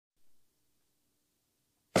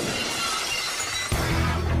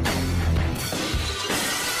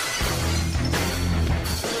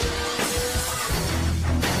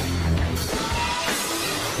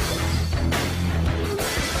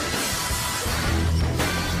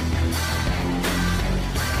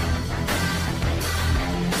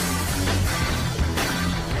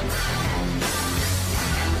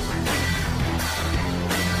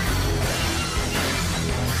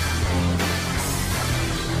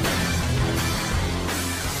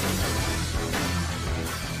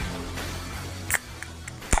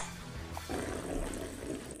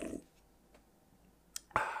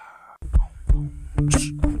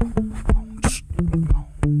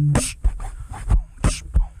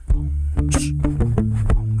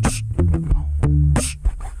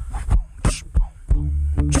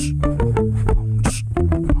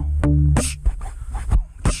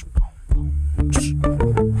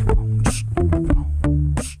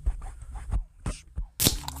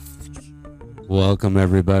Welcome,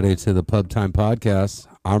 everybody, to the Pub Time Podcast.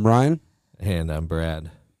 I'm Ryan. And I'm Brad.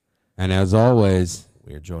 And as always,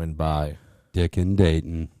 we are joined by Dick and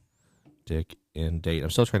Dayton. Dick and Dayton. I'm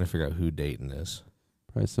still trying to figure out who Dayton is.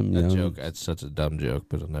 Probably some That young, joke, that's such a dumb joke,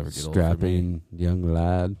 but it'll never get old for me. strapping young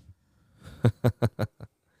lad.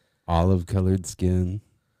 Olive-colored skin.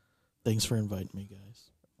 Thanks for inviting me, guys.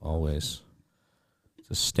 Always. It's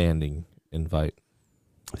a standing invite.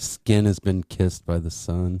 Skin has been kissed by the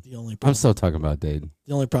sun. The only I'm problem, still talking about Dayton.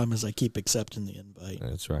 the only problem is I keep accepting the invite.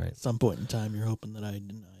 That's right. At some point in time, you're hoping that I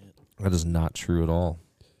deny it. That is not true at all.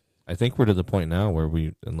 I think we're to the point now where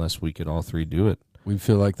unless we could all three do it, We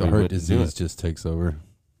feel like the We heart wouldn't do disease it. just takes over.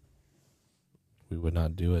 we would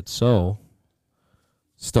not do it. So,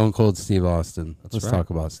 Stone Cold Steve Austin. That's Let's right. talk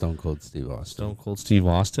about Stone Cold Steve Austin. Stone Cold Steve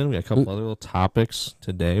Austin. We got a couple other little topics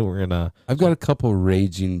today. We're going to, I've got a couple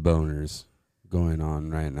raging boners going on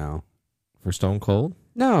right now. for Stone Cold,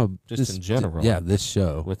 No, Just in general. Yeah, this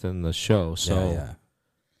show. within the show. So, yeah.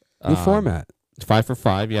 New um, format. 5 for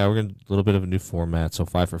 5. Yeah, we're going to a little bit of a new format. So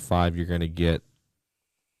 5 for 5, you're going to get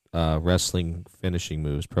wrestling finishing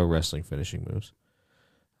moves, pro wrestling finishing moves.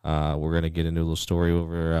 We're going to get into a little story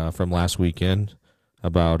over from last weekend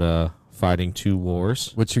about fighting two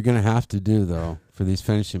wars. What you're going to have to do, though, for these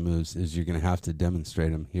finishing moves is you're going to have to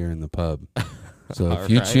demonstrate them here in the pub. So if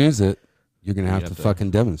you Alright. choose it, you're going to You have have to to-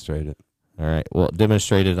 fucking demonstrate it. All right. Well,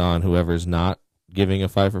 demonstrated on whoever's not giving a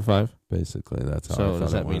 5 for 5. Basically, that's how I So thought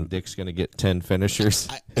does that it mean went. Dick's going to get 10 finishers?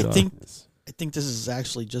 I So- think this is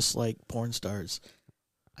actually just like porn stars.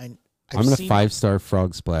 I'm going to 5-star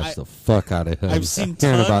frog splash the fuck out of him. I've seen here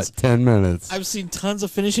in tons- about 10 minutes. I've seen tons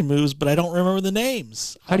of finishing moves, but I don't remember the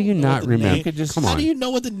names. How do you not remember? Come How on. do you know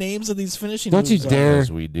what the names of these finishing Don't you moves dare-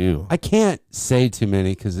 As we do. I can't say too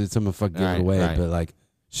many because it's I'm going to fuck give Right, it away. right. But like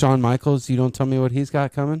Shawn Michaels, you don't tell me what he's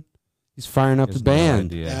got coming? He's firing up There's the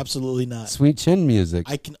band. no idea. Absolutely not. Sweet chin music.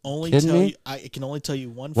 I can only Kidding tell me? you. I can only tell you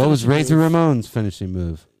one. What was finishing Razor move. Ramon's finishing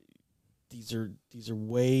move? These are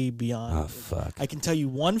way beyond. Oh, fuck. I can tell you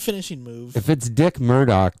one finishing move. If it's Dick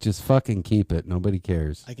Murdoch, just fucking keep it. Nobody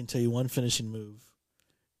cares. I can tell you one finishing move,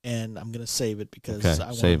 and I'm gonna save it because Okay, I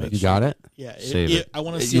want to save make it. You sure. got it? Yeah, Save it. I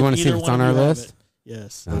want to see. You want to see if either it's one on of our you have list? it.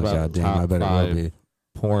 Yes. Oh, about goddamn, top I bet it 5? will be.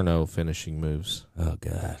 Porno finishing moves. Oh,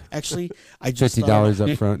 God. Actually, I just $50 thought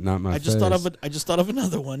up front, not my I just face. thought of it. I just thought of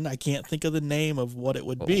another one. I can't think of the name of what it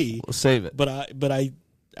would be, We'll save it. but I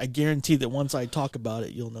guarantee that once I talk about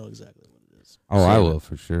it, you'll know exactly what it is. Oh, I Save will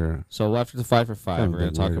for sure. So after the 5 for 5, Kind of we're going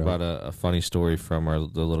big to talk weirdo. about a funny story from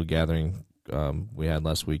the little gathering we had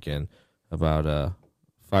last weekend about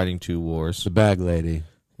fighting two wars. The bag lady.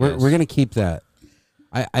 We're Yes. going to keep that.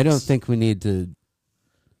 I don't think we need to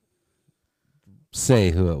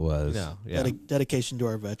say who it was. No, yeah. Dedication to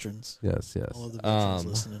our veterans. Yes, yes. All of the veterans Um,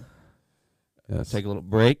 listening. Yes. Take a little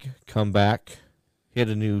break, come back, hit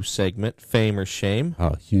a new segment, Fame or Shame.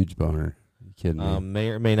 Oh, huge boner. You kidding me? May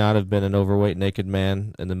or may not have been an overweight naked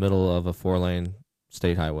man in the middle of a 4-lane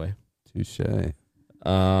state highway. Touche. In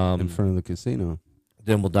front of the casino.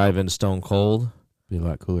 Then we'll dive into Stone Cold, Be a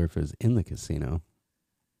lot cooler if it was in the casino.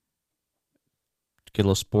 get a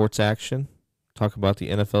little sports action, talk about the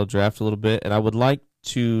NFL draft a little bit, and I would like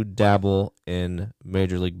to dabble in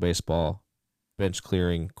Major League Baseball bench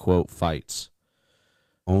clearing quote fights.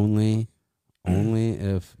 Only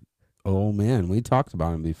if, oh man, we talked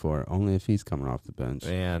about him before. Only if he's coming off the bench.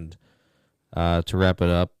 And to wrap it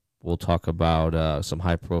up, we'll talk about some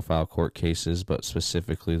high-profile court cases, but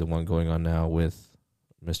specifically the one going on now with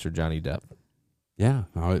Mr. Johnny Depp. Yeah,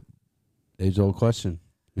 age-old question.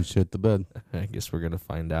 Who shit the bed? I guess we're going to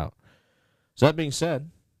find out. So that being said,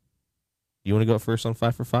 you want to go first on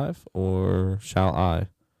 5 for 5, or shall I?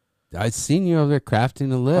 I seen you over there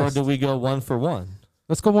crafting a list. Or do we go 1 for 1?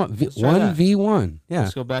 Let's go Let's try that. 1v1. Yeah,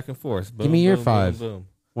 Let's go back and forth. Boom, Give me your boom, 5. Boom,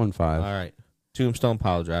 boom. boom. 1-5. All right. Tombstone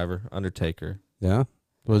Piledriver, Undertaker. Yeah,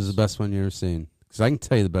 what was the best one you ever seen? Because I can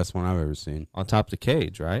tell you the best one I've ever seen. On top of the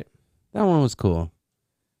cage, right? That one was cool.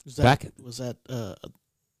 Was back- was that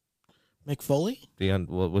Mick Foley?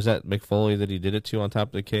 Was that Mick Foley that he did it to on top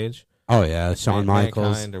of the cage? Oh yeah, Shawn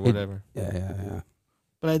Michaels Mankind or whatever. Yeah.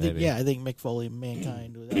 But I think Maybe. I think Mick Foley,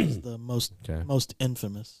 Mankind, that was the Okay. most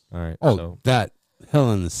infamous. All right. Oh, So, that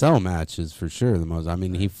Hell in the Cell match is for sure the most. I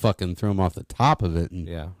mean, he fucking threw him off the top of it and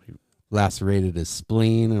yeah. lacerated his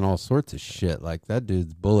spleen and all sorts of shit. Like that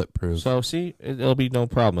dude's bulletproof. So, see, it'll be no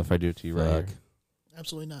problem if I do it to you right Fuck. here.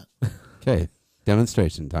 Absolutely not. Okay,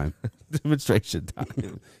 demonstration time, Demonstration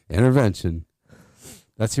time. intervention.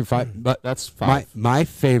 That's your fight. But That's 5. my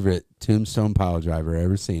favorite Tombstone Piledriver I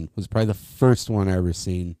ever seen was probably the first one I ever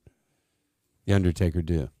seen The Undertaker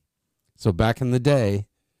do. So back in the day,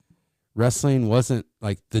 wrestling wasn't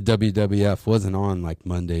like the WWF wasn't on like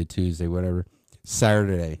Monday, Tuesday, whatever.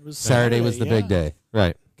 Saturday. It was Saturday was the Saturday, big day.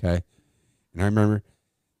 Right. Okay. And I remember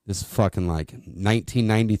this fucking like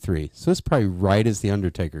 1993. So it's probably right as The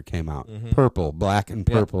Undertaker came out. Mhm. Purple, black and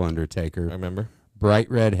Yep. purple I Undertaker. remember. Bright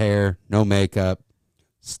red hair, no makeup.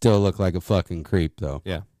 Still looked like a fucking creep though.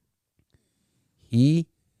 Yeah. He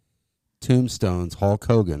tombstones Hulk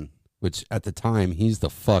Hogan, which at the time he's the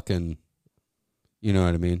fucking, you know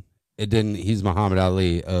what I mean? He's Muhammad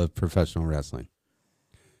Ali of professional wrestling.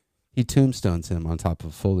 He tombstones him on top of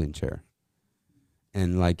a folding chair.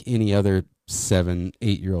 And like any other 7,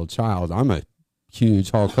 8-year-old child, I'm a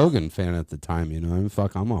huge Hulk Hogan fan at the time, you know? I'm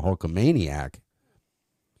a Hulkamaniac.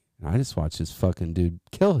 And I just watched this fucking dude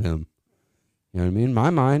kill him. You know what I mean? In my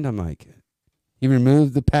mind, I'm like, he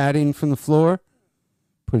removed the padding from the floor,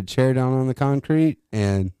 put a chair down on the concrete,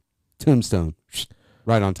 and tombstone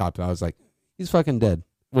right on top of it. I was like, he's fucking dead.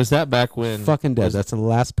 Was that back when? Fucking dead. was- That's the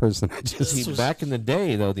last person I just... See, back in the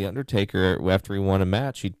day, though, the Undertaker, after he won a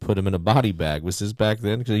match, he'd put him in a body bag. Was this back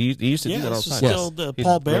then? Because he used to Yeah, do that all this the was time. Yes. still the He'd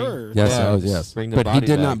Paul bring- Bearer. Yes, Yeah, yes. bring the But he body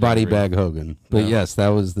did bag not body every- bag Hogan. But No. yes, that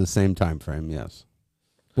was the same time frame, yes.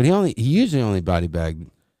 But he usually only body bagged,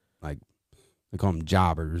 like, they call them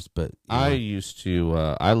jobbers, but... I used to,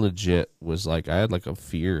 I legit was like, I had like a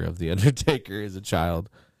fear of the Undertaker as a child.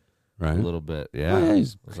 right? A little bit, yeah. Oh, yeah,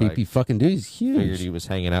 he's I was creepy like, fucking dude. He's Figured huge. he was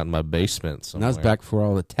hanging out in my basement And somewhere. that was back before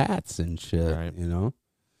all the tats and shit, Right. you know?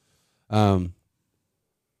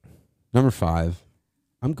 Number 5,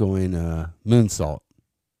 I'm going moonsault.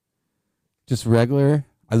 Just regular.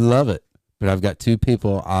 I love it. But I've got 2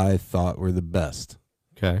 people I thought were the best.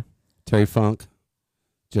 Okay. Terry Funk,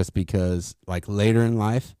 just because, like, later in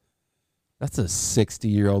life, that's a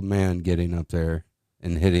 60-year-old man getting up there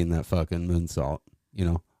and hitting that fucking moonsault, you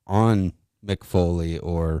know, on Mick Foley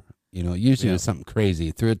or, you know, usually it was something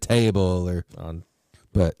crazy, through a table or,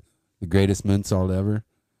 but the greatest moonsault ever,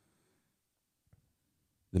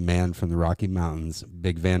 the man from the Rocky Mountains,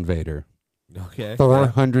 Big Van Vader. Okay.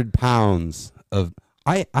 400 pounds of,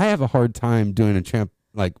 I have a hard time doing a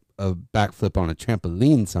backflip on a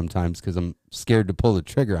trampoline sometimes because I'm scared to pull the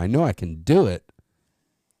trigger. I know I can do it.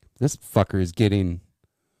 This fucker is getting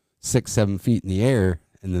 6-7 feet in the air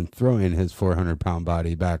and then throwing his 400-pound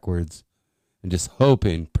body backwards and just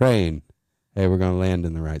hoping, praying, hey, we're going to land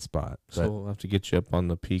in the right spot. So But we'll have to get you up on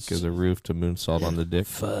the peak of the roof to moonsault on the dick.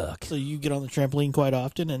 fuck. So you get on the trampoline quite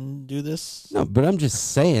often and do this? No, but I'm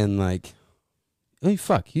just saying, like, hey,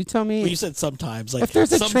 fuck, you tell me. Well, you said sometimes. Like If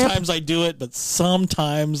there's a sometimes I do it, but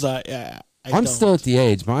sometimes I I'm don't. still at the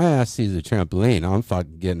age. My ass sees a trampoline. I'm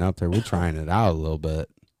fucking getting up there. We're trying it out a little bit.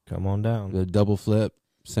 Come on down. The double flip,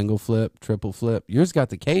 single flip, triple flip. Yours got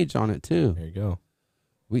the cage on it too. There you go.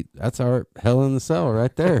 That's our hell in the cell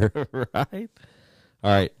right there. Right.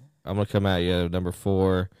 All right. I'm gonna come at you. Number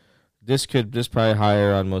 4. This probably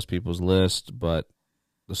higher on most people's list, but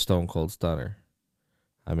the Stone Cold Stunner.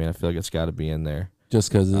 I mean, I feel like it's got to be in there Just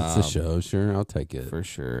because it's a show, sure, I'll take it. for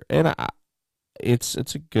sure. And it's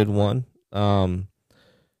a good one. And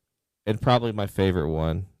probably my favorite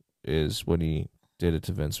one is when he did it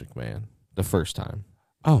to Vince McMahon the first time.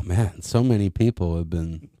 Oh man, so many people have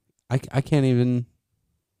been. I can't even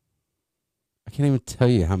tell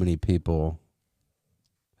you how many people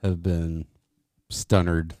have been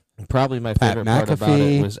stunnered. Probably my Pat favorite part about it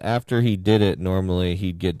McAfee. was after he did it, normally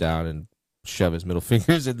he'd get down and shove his middle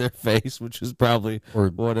fingers in their face, which is probably Or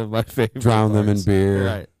one of my favorite drown them in parts. beer.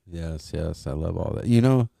 Right. Yes, I love all that. You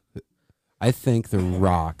know, I think The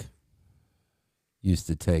Rock used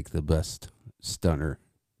to take the best stunner.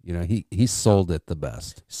 You know, he sold it the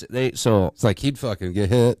best. So It's like he'd fucking get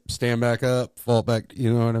hit, stand back up, fall back.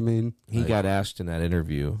 You know what I mean? he Like, got asked in that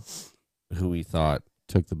interview who he thought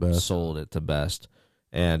took the best. sold it the best,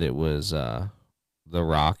 and it was The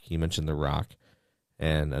Rock. He mentioned The Rock,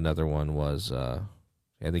 and another one was I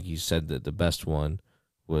think he said that the best one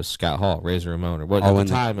was Scott Hall, Razor Ramon, or what at the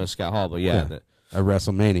time it was Scott Hall, but Yeah. At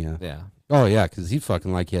WrestleMania. yeah. Oh yeah, because he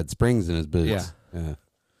fucking like he had springs in his boots. Yeah.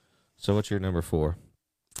 So what's your number 4?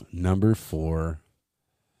 Number 4.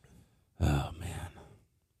 Oh man,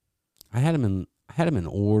 I had him in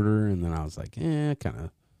order, and then I was like, kind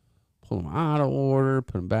of pull him out of order,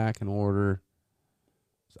 put him back in order.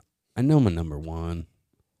 I know my number 1.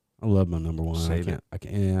 I love my number 1. Save it.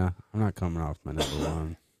 I'm not coming off my number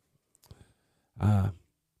 1. I'm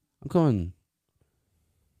going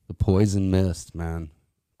the Poison Mist, man.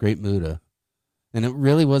 Great Muta. And it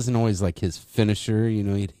really wasn't always like his finisher. You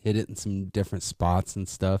know, he'd hit it in some different spots and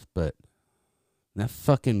stuff, but that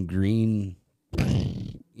fucking green,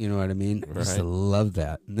 you know what I mean? I used to Right. love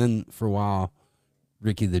that. And then for a while,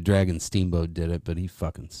 Ricky the Dragon Steamboat did it, but he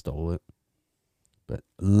fucking stole it. But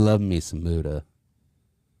love me some Muta.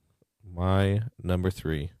 My number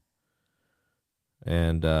 3.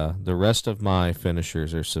 And the rest of my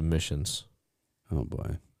finishers are submissions. Oh,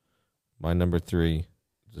 boy. My number 3 is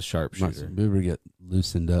a Must sharpshooter. be able to get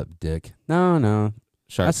loosened up, dick. No.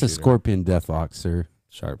 That's a Sharpshooter. Scorpion Deathlock, sir.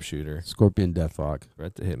 Sharpshooter. Scorpion Deathlock.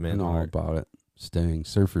 Right the Hitman And all heart. about it. Sting.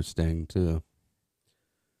 Surfer Sting, too.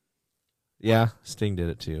 Yeah, Sting did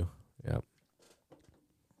it too. Yep.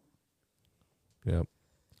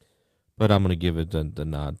 But I'm gonna give it the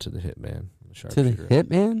nod to the Hitman, the To the sharpshooter.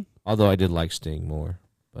 Hitman? Although I did like Sting more.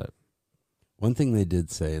 One thing they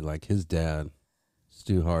did say, like his dad,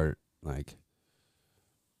 Stu Hart, like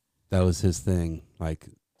that was his thing. Like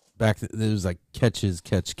back, it was like catch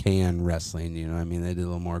can wrestling. You know, what I mean, they did a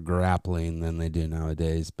little more grappling than they do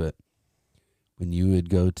nowadays. But when you would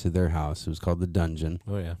go to their house, it was called the Dungeon,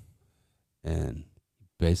 Oh yeah. and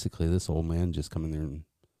basically this old man just come in there and,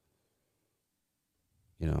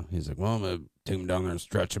 you know, he's like, well, I'm gonna take him down there and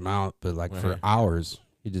stretch him out, but like for Right. hours,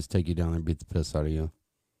 he'd just take you down there and beat the piss out of you.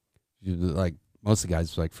 You like most of the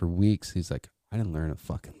guys, like for weeks, he's like, I didn't learn a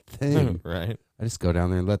fucking thing. Right. I just go down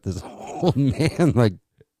there and let this old man like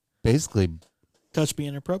basically Touch me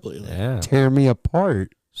inappropriately. Yeah. tear me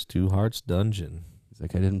apart. Stu Hart's Dungeon. He's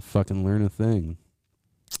like, I didn't fucking learn a thing.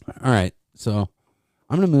 All right, so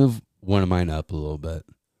I'm gonna move one of mine up a little bit,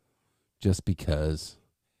 just because,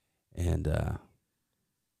 and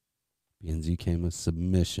BNZ came with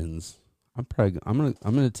submissions. I'm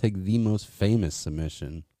gonna take the most famous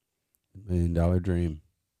submission, $1 Million Dream,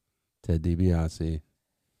 Ted DiBiase.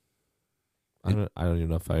 I don't even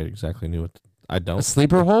know if I exactly knew what. I A don't.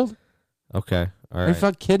 sleeper hold? Okay. All Are you right.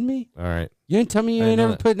 fucking kidding me? All right. You didn't tell me you I ain't know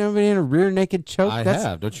ever that. put nobody in a rear naked choke? I That's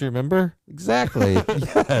have. Don't you remember? exactly.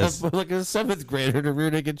 Yes. Like a 7th grader in a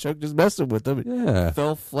rear naked choke just messing with him. Yeah.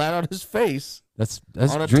 Fell flat on his face That's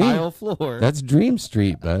on a Dream. tile floor. That's Dream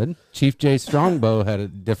Street, bud. Chief J Strongbow had a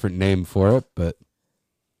different name for it, but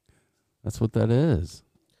that's what that is.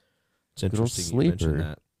 it's old interesting you mentioned sleeper.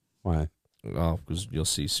 that. Why? Oh, because you'll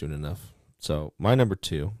see soon enough. So my number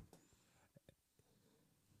 2.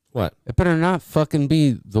 What? It better not fucking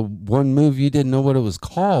be the one move you didn't know what it was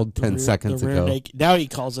called 10 seconds The rear ago. naked, now he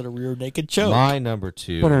calls it a rear naked choke. My number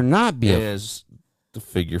 2 Better not be a... is the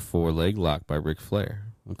figure 4 leg lock by Ric Flair.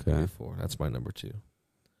 Okay. Figure 4. That's my number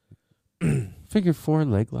 2. Figure 4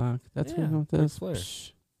 leg lock. That's Yeah, what you know what Ric this. Flair. Psh,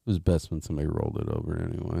 it was best when somebody rolled it over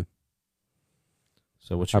anyway.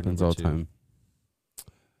 So what's your Happens number all 2? the time.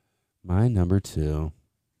 My number 2.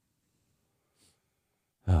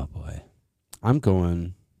 Oh boy. I'm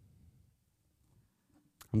going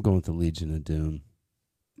with the Legion of Doom.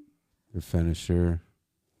 Their finisher.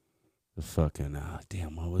 The fucking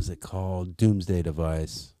damn, what was it called? Doomsday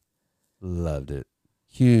Device. Loved it.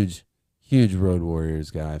 Huge Road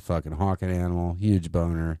Warriors guy. Fucking hawking animal, huge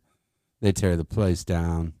boner. They tear the place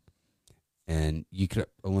down. And you could,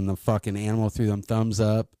 when the fucking animal threw them thumbs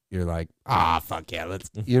up, you're like, fuck yeah, let's,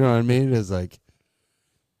 you know what I mean? It's like,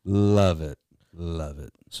 love it.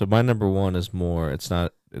 So my number 1 is more. It's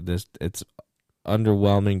not this. It's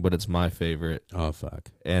underwhelming, but it's my favorite, Oh, fuck.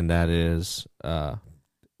 and that is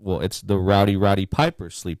it's the Rowdy Piper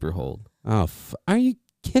sleeper hold. Oh, are you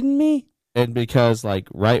kidding me? And because like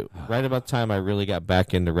right about the time I really got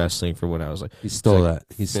back into wrestling for when I was like He stole like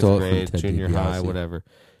that. He 5th stole grade, it from Ted junior high, DiBiase. whatever,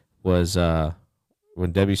 was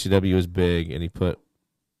when WCW was big, and he put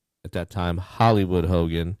at that time Hollywood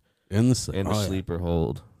Hogan In the sleeper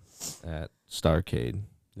hold at Starrcade.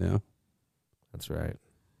 Yeah. That's right.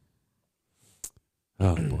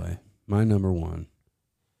 Oh boy, my number 1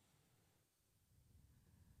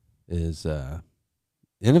 is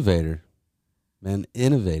Innovator. Man,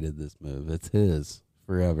 innovated this move. It's his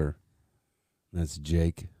forever. That's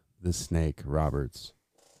Jake the Snake Roberts,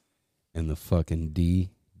 and the fucking DDT.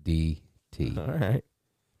 All right.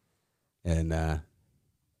 And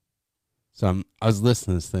so I was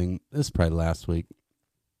listening to this thing. This is probably last week.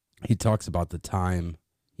 He talks about the time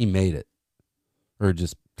he made it, or it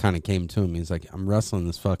just kind of came to him. He's like, I'm wrestling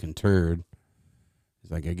this fucking turd. He's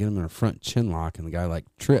like, I get him in a front chin lock, and the guy like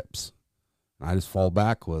trips, and I just fall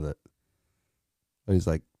back with it. But he's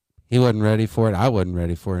like, he wasn't ready for it. I wasn't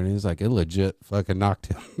ready for it. And he's like, it legit fucking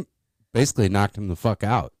knocked him, basically knocked him the fuck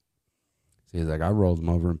out. So he's like, I rolled him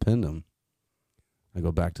over and pinned him. I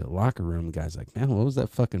go back to the locker room. The guy's like, man, what was that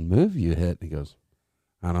fucking move you hit? And he goes,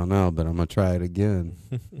 I don't know, but I'm going to try it again.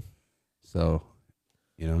 So,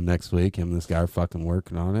 you know, next week, him and this guy are fucking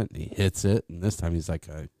working on it. And he hits it. And this time he's like,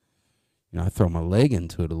 I throw my leg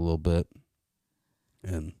into it a little bit.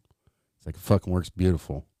 And it's like, it fucking works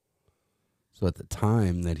beautiful. So at the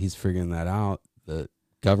time that he's figuring that out, the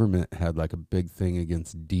government had like a big thing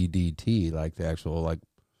against DDT, like the actual like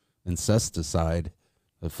incesticide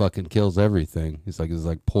that fucking kills everything. He's like, it's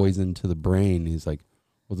like poison to the brain. He's like,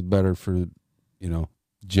 what's better for, you know,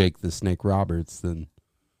 Jake the Snake Roberts than,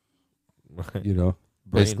 you know,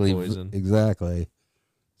 Brain basically poison. exactly.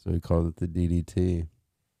 So he called it the DDT.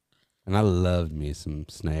 And I loved me some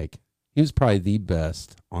Snake. He was probably the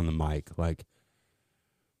best on the mic. Like,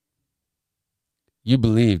 you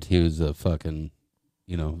believed he was a fucking,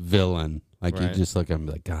 you know, villain. Like, you Right. just look at him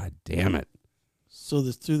like, God damn it. So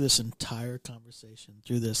through this entire conversation,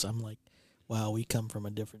 through this, I'm like, wow, we come from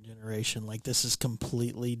a different generation. Like, this is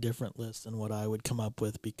completely different list than what I would come up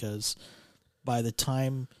with, because by the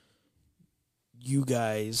time you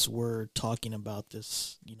guys were talking about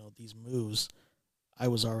this, you know, these moves, I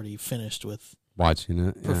was already finished with Watching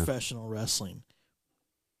it. Yeah. professional wrestling.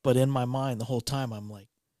 But in my mind, the whole time, I'm like,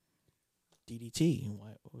 DDT. Why,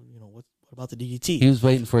 you know, what about the DDT? He was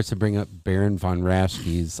waiting for us to bring up Baron von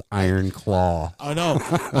Raschke's Iron Claw. I know.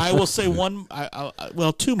 I will say one.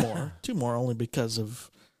 Well, two more only because of,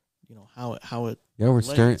 you know, how it. Yeah, we're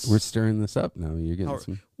Legs. stirring this up now. You're getting How-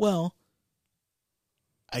 some. Well,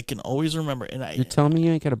 I can always remember, You're telling me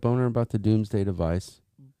you ain't got a boner about the Doomsday Device?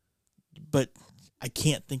 but I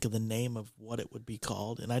can't think of the name of what it would be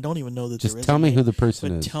called, and I don't even know that Just there is. tell a me name. who the person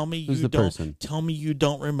But is. tell me Who's you the don't. person? Tell me you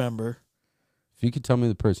don't remember If you could tell me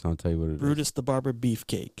the person, I'll tell you what it is. Brutus the Barber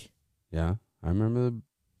Beefcake. Yeah, I remember the.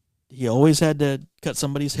 He always had to cut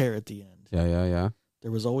somebody's hair at the end. Yeah.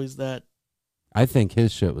 There was always that. I think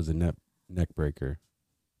his shit was a neck breaker.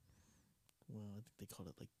 Well, I think they called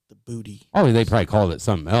it like the booty. Oh, they probably called it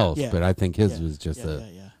something else, Yeah. but I think his Yeah. was just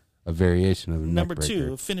Yeah. a variation of a Number neck breaker.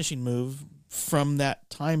 two, a finishing move from that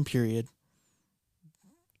time period.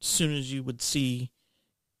 As soon as you would see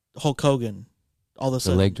Hulk Hogan, all of a The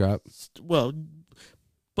sudden, leg drop. well,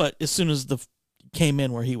 but as soon as the came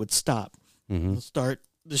in where he would stop, Mm-hmm. start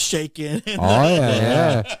the shaking. And Oh,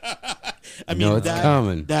 yeah. I You know mean, it's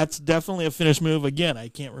coming. that's definitely a finished move. Again, I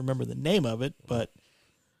can't remember the name of it, but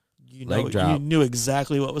you know, Leg drop. you knew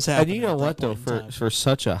exactly what was And happening. you know at that what though, point in for time. for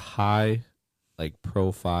such a high like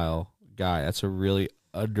profile guy, that's a really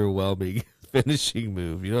underwhelming finishing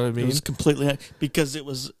move. You know what I It mean? was completely because it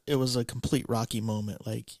was a complete Rocky moment.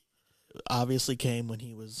 Like, obviously came when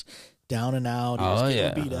he was down and out. He was Oh,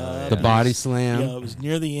 getting yeah. beat up. The He body was- slam. You know, it was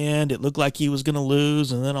near the end. It looked like he was going to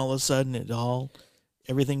lose, and then all of a sudden,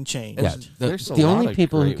 everything changed. Yeah, There's a the lot only of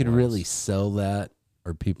people who great could ones. really sell that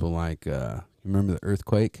are people like, remember the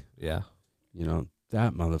earthquake? Yeah. You know,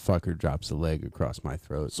 that motherfucker drops a leg across my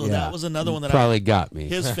throat. So Yeah. that was another one that probably got me.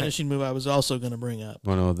 his finishing move I was also going to bring up.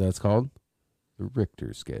 Want to know what that's called? The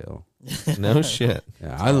Richter scale. No shit.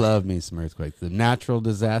 Yeah, I love me some earthquakes. The natural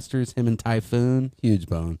disasters, him and Typhoon, huge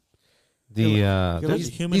bone. The You're like there's,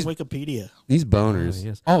 the human these- Wikipedia. These boners. Oh,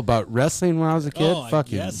 yes. Oh, about wrestling when I was a kid? Oh, I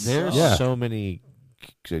Fucking. guess there's Yeah. so many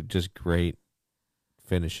just great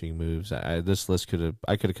finishing moves. This list could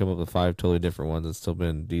have come up with 5 totally different ones and still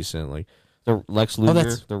been decent. Like the Lex Luger,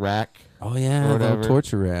 that's- the rack. Oh, yeah. Or The whatever.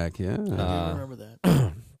 torture rack. Yeah. I remember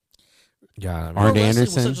that. Yeah, I mean, Arn wrestling was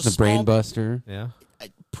Anderson, such a the Brain small- Buster. yeah.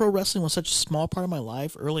 Pro wrestling was such a small part of my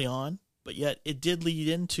life early on, but yet it did lead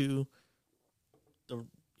into the,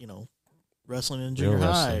 you know, wrestling in junior Real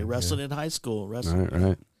high, wrestling, wrestling in high school, wrestling.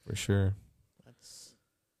 Right. For sure. That's,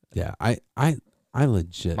 Yeah, I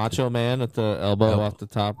legit. Macho Man at the elbow Elbow. off the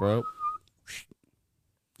top rope.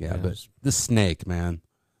 Yeah, Yeah, but it's- the snake, man.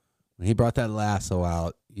 When he brought that lasso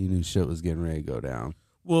out, you knew shit was getting ready to go down.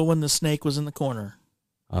 well, when the snake was in the corner.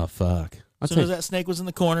 Oh, fuck. As soon as that snake was in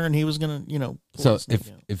the corner and he was going to, you know, pull So the snake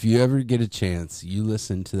out. if you ever get a chance, you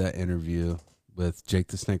listen to that interview with Jake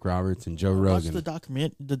the Snake Roberts and Joe Watch Rogan.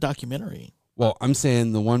 the documentary. Well, I'm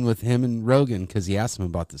saying the one with him and Rogan because he asked him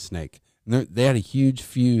about the snake. And they had a huge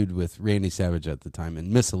feud with Randy Savage at the time and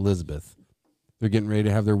Miss Elizabeth. They're getting ready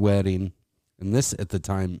to have their wedding. And this, at the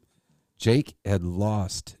time, Jake had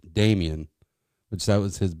lost Damien, which that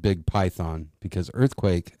was his big python because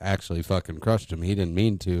Earthquake actually fucking crushed him. He didn't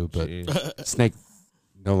mean to, but Jeez. Snake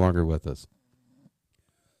no longer with us.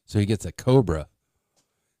 So he gets a cobra.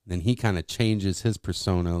 Then he kind of changes his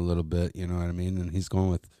persona a little bit, you know what I mean? And he's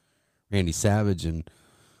going with Randy Savage, and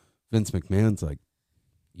Vince McMahon's like,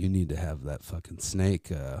 you need to have that fucking snake,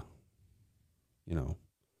 you know,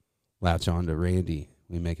 latch on to Randy.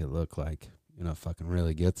 We make it look like, you know, fucking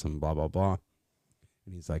really gets him, blah, blah, blah.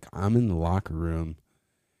 And he's like, I'm in the locker room,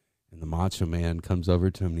 and the Macho Man comes over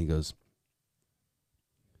to him, and he goes,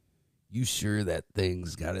 you sure that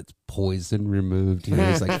thing's got its poison removed? You know,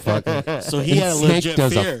 he's like, fucking. So he And had a Snake legit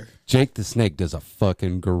does fear. Jake the Snake does a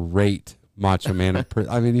fucking great Macho Man.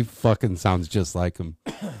 I mean, he fucking sounds just like him.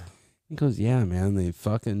 He goes, yeah, man, they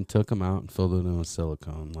fucking took him out and filled it in with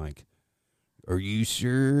silicone. Like, are you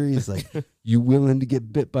sure? He's like, you willing to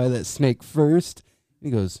get bit by that snake first? He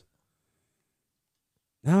goes,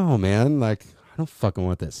 no, man, like, I don't fucking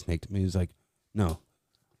want that snake to me. He's like, no,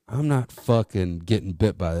 I'm not fucking getting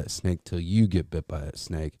bit by that snake till you get bit by that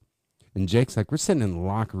snake. And Jake's like, we're sitting in the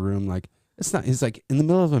locker room, like, it's not, he's like, in the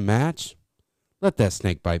middle of a match, let that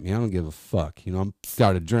snake bite me. I don't give a fuck. You know, I'm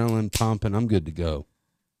got adrenaline pumping. I'm good to go.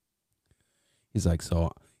 He's like,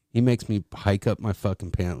 so he makes me hike up my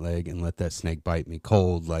fucking pant leg and let that snake bite me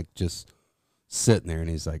cold, like just sitting there. And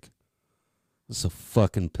he's like, I was so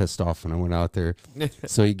fucking pissed off when I went out there.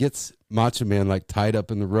 So he gets Macho Man like tied up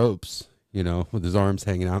in the ropes, you know, with his arms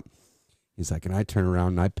hanging out. He's like, and I turn around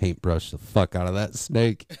and I paintbrush the fuck out of that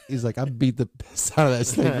snake. He's like, I beat the piss out of that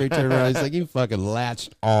snake. He turned around. He's like, you fucking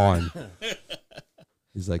latched on.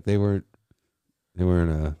 He's like, they weren't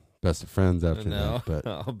best of friends after that. But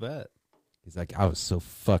I'll bet. he's like, I was so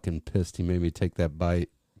fucking pissed. He made me take that bite.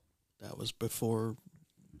 That was before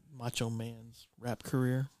Macho Man's rap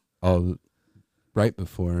career. Oh, right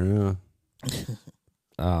before, yeah.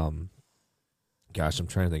 Gosh, I'm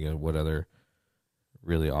trying to think of what other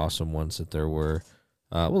really awesome ones that there were.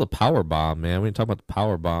 Well, the Power Bomb, man. We talk about the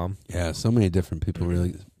Power Bomb. Yeah, so many different people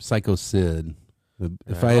really. Psycho Sid. If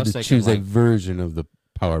Yeah, I I had was to thinking, choose a like- version of the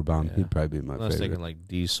Power Bomb, Yeah. he'd probably be my I was favorite. thinking like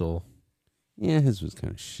Diesel, Yeah, his was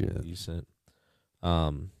kind of shit. decent.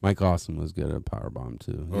 Mike Awesome was good at Power Bomb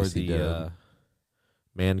too. Or Yes, he did. the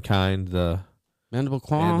Mankind, the Mandible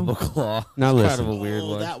Claw. Mandible Claw. Now It's listen, kind of a weird Oh,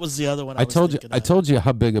 one. that was the other one. I was told you. thinking I of. told you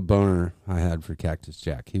how big a boner I had for Cactus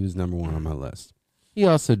Jack. He was number one on my list. He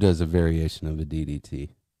also does a variation of a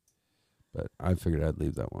DDT, but I figured I'd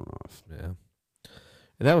leave that one off. Yeah.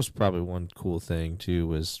 And that was probably one cool thing too,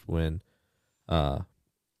 was when What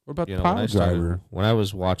about you the know, when Pile I started, Driver? when I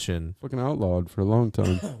was watching Fucking outlawed for a long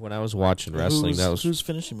time. when I was watching wrestling, that was whose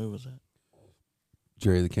finishing move was that?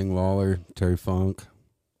 Jerry the King Lawler, Terry Funk,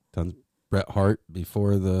 tons Bret Hart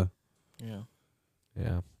before the Yeah.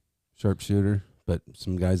 yeah. sharpshooter, but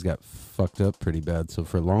some guys got fucked up pretty bad. So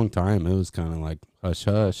for a long time, it was kind of like hush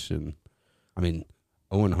hush. And I mean,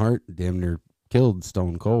 Owen Hart damn near killed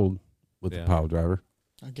Stone Cold with Yeah. the Pile Driver.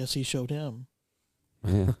 I guess he showed him.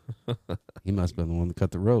 Yeah, he must have been the one that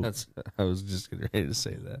cut the rope. That's I was just getting ready to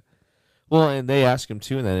say that. Well, and they asked him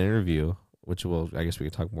too in that interview, which I guess we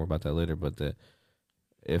could talk more about that later, but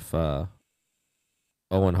if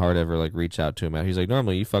Owen Hart ever like reach out to him, he's like,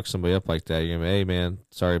 normally you fuck somebody up like that, you're gonna be, hey man,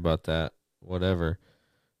 sorry about that, whatever.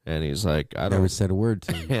 And he's like, I Never don't said a word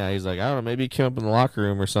to him. yeah, he's like, I don't know, maybe he came up in the locker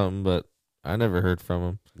room or something, but I never heard from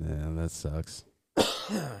him. Yeah, that sucks.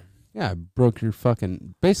 Yeah, broke your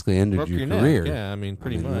fucking, basically ended Broke your neck. career. Yeah, I mean,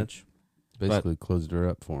 pretty mean, much. Basically closed her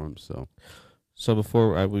up for him. So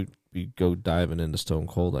before we go diving into Stone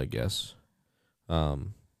Cold, I guess,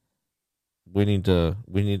 we need to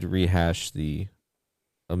rehash the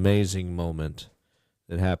amazing moment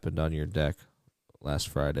that happened on your deck last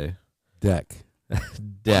Friday. deck.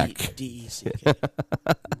 Deck. D-E-C-K.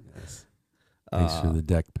 Yes. Thanks for the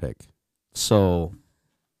deck pick. So,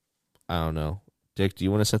 I don't know. Dick, do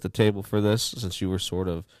you want to set the table for this since you were sort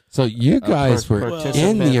of So you guys were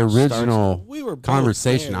in the original We were both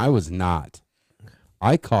conversation. there. I was not.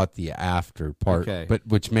 I caught the after part, Okay. but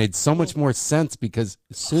which made so much more sense because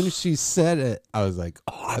as soon as she said it, I was like,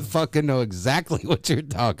 "Oh, I fucking know exactly what you're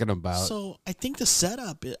talking about." So I think the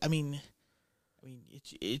setup. I mean,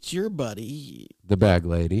 it's your buddy, The bag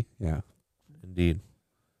lady, yeah, indeed.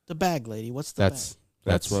 the bag lady. What's the bag?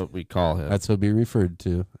 That's what we call him. That's what be referred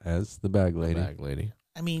to as the bag lady. Bag lady.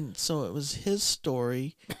 I mean, so it was his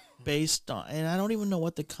story based on, and I don't even know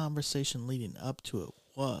what the conversation leading up to it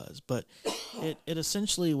was, but it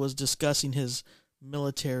essentially was discussing his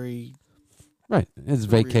military, Right, his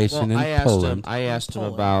vacation Well, in Poland. I asked him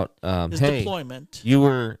Poland. about his hey, deployment. you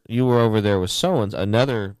were over there with so and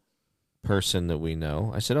another person that we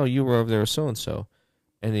know. I said, "Oh, you were over there with so and so,"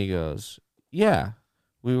 and he goes, "Yeah,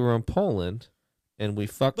 we were in Poland, and we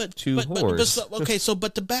fucked two whores."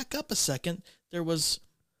 But to back up a second, there was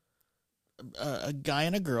a guy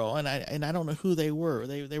and a girl, and I don't know who they were.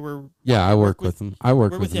 They were Yeah, I work with him. I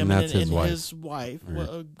work were with him. and, That's his and wife, his wife, Or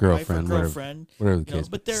a girlfriend, wife or whatever. girlfriend, whatever the you know, case.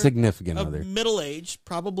 but they're significant other. middle aged,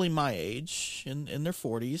 probably my age, in their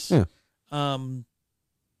 40s. Yeah.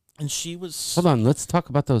 And she was Hold on, let's talk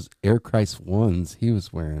about those Air Christ ones he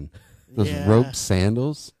was wearing. Those Yeah. rope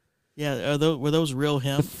sandals. Yeah, were those real The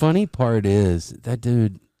him? funny part is that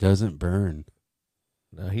dude doesn't burn.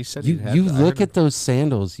 No, he said You he had you I look heard at those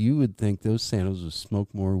sandals, you would think those sandals would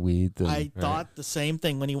smoke more weed than. I thought the same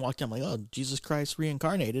thing when he walked in. I'm like, oh, Jesus Christ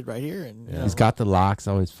reincarnated right here. And you Yeah. know, He's got the locks.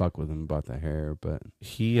 I always fuck with him about the hair, but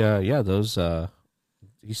he those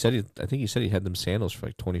he said I think he said he had them sandals for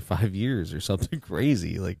like 25 years or something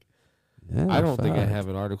crazy. Like yeah, I don't think I fuck. have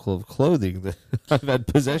an article of clothing that I've had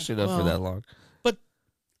possession of for Well, that long.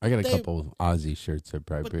 I got a they- couple Aussie shirts that are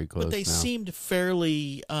probably pretty close but they now. seemed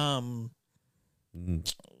fairly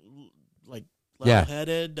Mm. like Yeah.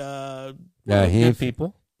 level-headed. Yeah, he Good ain't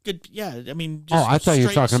people. Good. Yeah, I mean. Oh, Just I thought you were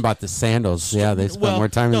straight- talking about the sandals. Yeah, they spent well, more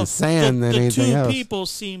time in no, the sand than the anything two else. people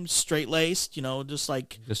seemed straight laced. You know, just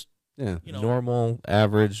like Just Yeah, you know, normal,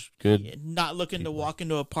 average, good. not looking to people. walk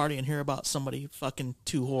into a party and hear about somebody fucking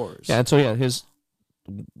two whores. Yeah, and so his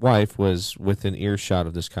wife was within earshot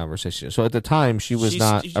of this conversation. So at the time, she was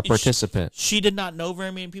not a participant. She did not know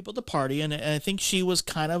very many people at the party, and I think she was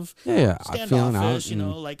kind of yeah, I'm feeling out. standoffish. You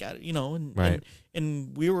know, like you know, Right.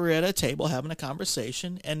 and we were at a table having a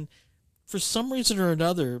conversation, and for some reason or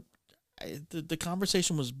another, the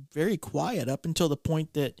conversation was very quiet up until the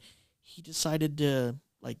point that he decided to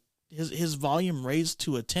like his volume raised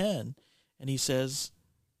to a 10, and he says,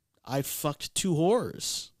 "I fucked two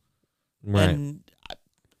whores," Right. and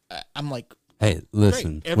I'm like. Hey,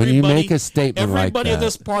 listen. Great. When you Everybody- make a statement like Everybody that, at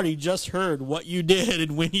this party just heard what you did,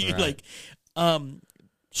 and when you Right.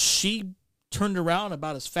 she turned around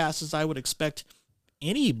about as fast as I would expect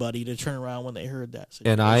anybody to turn around when they heard that.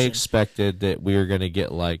 And I situation. expected that we were going to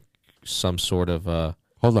get like some sort of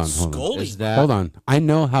hold on. Scolding. is that Hold on. I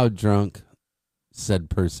know how drunk said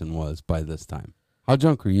person was by this time. How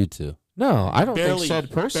drunk were you two? No, I don't Barely- think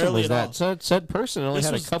said person barely was at all. that. Said person only This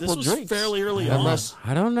had was- a couple this was drinks. fairly early Unless- on.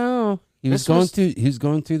 I don't know. He was This going was- through. He was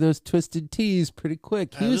going through those twisted teas pretty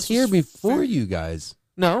quick. He was this here was before fair- you guys.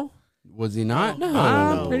 No, Was he not? No,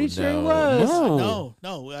 I'm no, pretty sure he no, was. no.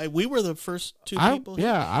 No. We were the first two I people.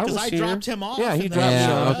 yeah, I was because I here. dropped him off. Yeah, he and dropped then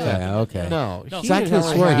you Yeah, off. showed up. okay. No, No. he So I could have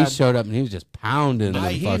only swore he had- showed up and he was just pounding. the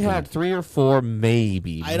He fucking, had 3 or 4,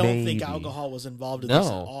 maybe. I don't think maybe. alcohol was involved in No. this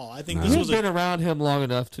at all. I think No. this You've was been around him long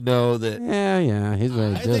enough to know that. Yeah. He's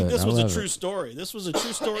ready to I do think it. this I was a love true it. story. This was a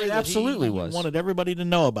true story. It that absolutely he was. wanted everybody to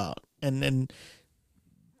know about. And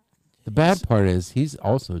The bad part is he's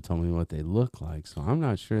also told me what they look like, so I'm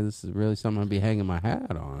not sure this is really something I'd be hanging my hat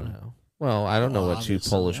on. Well, I don't know what two Obviously,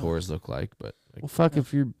 Polish yeah. whores look like, but Well, fuck,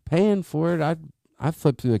 if you're paying for it, I'd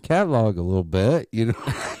flip through the catalog a little bit, you know.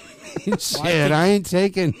 Shit, I ain't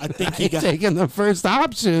taking. I think I he ain't got- taking the first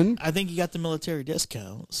option. I think he got the military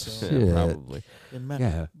discount. So Shit. probably. didn't matter.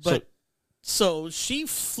 Yeah. But so she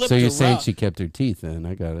flipped So you're around. saying she kept her teeth in?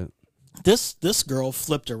 I got it. This girl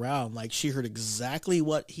flipped around like she heard exactly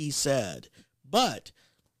what he said, but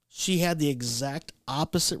she had the exact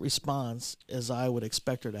opposite response as I would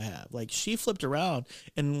expect her to have. Like she flipped around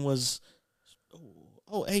and was,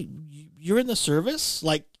 "Oh, hey, you're in the service?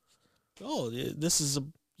 Like, oh, this is a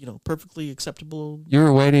perfectly acceptable." You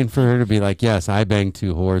were waiting for her to be like, "Yes, I banged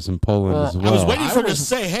 2 whores in Poland Well, as I well." I was waiting I for her to was-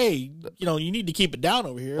 say, "Hey, you need to keep it down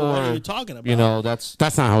over here. what are Or, you talking about?" You know, that's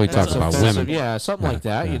That's not how he That's talks about offensive. women. Yeah, something like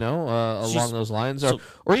that, Yeah. along She's- those lines. so-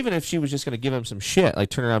 Or even if she was just going to give him some shit, like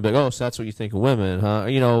turn around and be like, oh, so that's what you think of women, huh?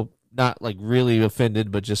 Not like really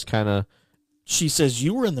offended, but just kind of, She says,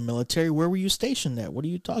 "You were in the military. Where were you stationed at? What are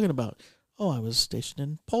you talking about?" "Oh, I was stationed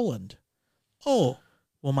in Poland." "Oh,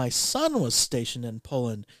 well, my son was stationed in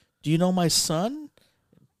Poland. Do you know my son?"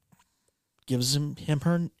 Gives him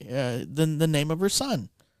her the name of her son.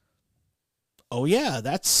 "Oh yeah,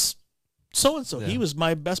 that's so and so. Yeah. He was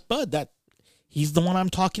my best bud. He's the one I'm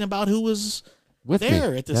talking about who was With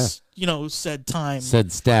there me. at this said time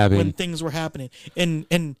Said stabbing. when things were happening."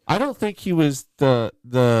 And I don't think he was the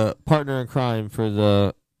partner in crime for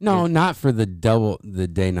the, No, not for the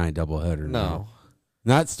day-night doubleheader. no.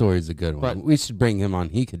 That story's a good one. But- We should bring him on.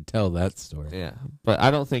 He could tell that story. Yeah, but I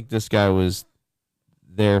don't think this guy was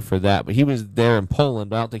there for that. But he was there in Poland,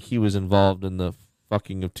 but I don't think he was involved in the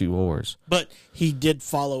fucking of 2 whores. But he did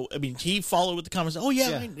follow. I mean, he followed with the comments. "Oh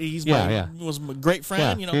yeah, Yeah. was my great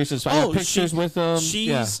friend." Yeah, here's his, I got pictures with him.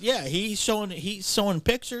 She's Yeah. he's showing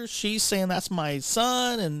pictures. She's saying that's my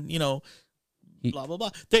son, and He- blah blah blah.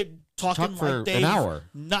 They talking Talked for like they've an hour.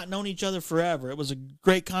 not known each other forever. It was a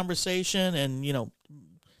great conversation, and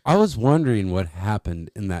I was wondering what happened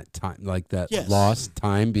in that time, like that Yes. lost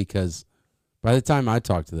time, because by the time I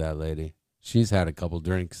talked to that lady, She's had a couple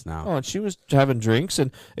drinks now. Oh, and she was having drinks, and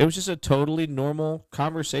it was just a totally normal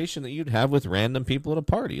conversation that you'd have with random people at a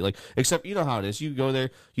party. Like, except you know how it is. You go there,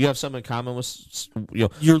 you have something in common with,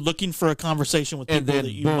 You're looking for a conversation with people and then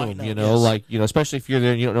that you boom, might know. Yes. like especially if you're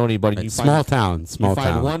there and you don't know anybody. It's You small find, town. you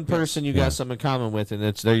find one person you got something in common with, and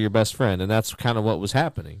they're your best friend, and that's kind of what was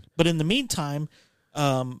happening. But in the meantime,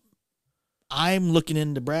 I'm looking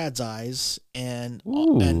into Brad's eyes, and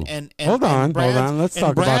Ooh. and hold on. Let's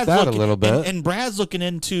talk about that a little bit. And Brad's looking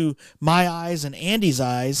into my eyes and Andy's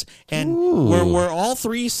eyes, and Ooh. we're all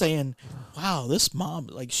three saying, "Wow, this mom,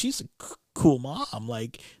 like, she's a cool mom.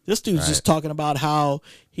 Like, this dude's just talking about how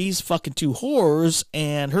he's fucking 2 whores,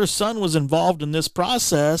 and her son was involved in this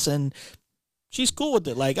process, and." She's cool with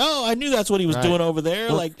it. Like, oh, I knew that's what he was doing over there.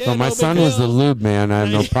 Like, so my son was the lube man. I have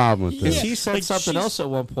no problem with this. Yeah. He said Like, something else at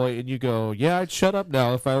one point, and you go, "Yeah, I'd shut up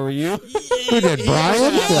now if I were you." Who did,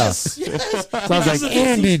 Brian? Yes. So I was Because like, of the things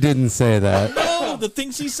Andy didn't say that. No, the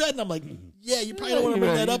things he said, and I'm like, yeah, you probably don't want to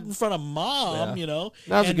bring that up in front of mom, Now's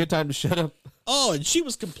a And- good time to shut up. Oh, and she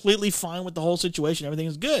was completely fine with the whole situation. Everything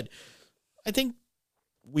was good. I think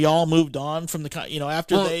we all moved on from the,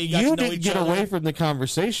 after they got to know didn't each get other. away from the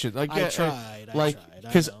conversation. Like, I tried.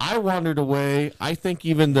 because I wandered away. I think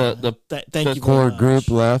even the Thank the you. very Core much. group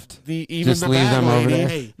left. even Just the leave bad them over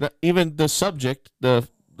lady, there? Hey. even the subject, the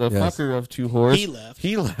Yes. fucker of 2 whores,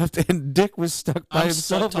 He left. and Dick was stuck by I'm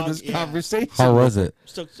himself stuck in this talking- yeah. conversation. How was it?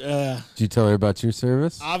 Still, Did you tell her about your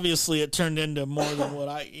service? obviously, it turned into more than what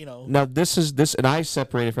Now this, and I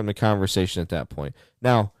separated from the conversation at that point.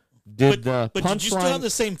 Now, did the But did you still have punchline? the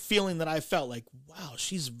same feeling that I felt? Like, wow,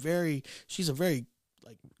 she's a very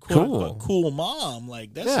like Cool. quote, cool mom.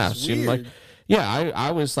 Like, that's Yeah, just seemed weird. like. Yeah,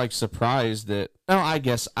 I was like surprised that. No, I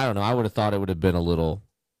guess I don't know. I would have thought it would have been a little,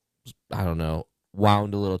 I don't know,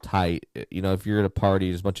 wound a little tight. If you're at a party,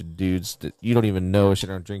 there's a bunch of dudes that you don't even know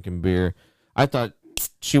sitting around drinking beer. I thought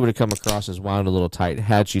she would have come across as wound a little tight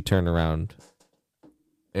had she turned around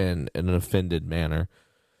in an offended manner.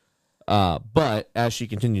 But as she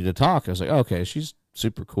continued to talk, I was like, okay, she's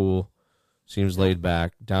super cool. Seems laid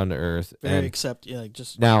back, down to earth. Very And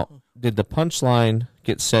just now, did the punchline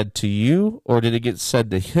get said to you, or did it get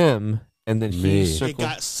said to him, and then Me. he it circled?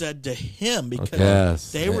 got said to him because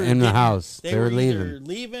Yes. they were in the getting- house. They They were either leaving.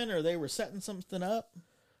 leaving or they were setting something up.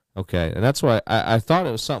 Okay, and that's why I thought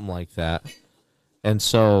it was something like that. And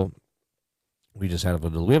so we just have a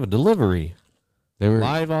delivery They were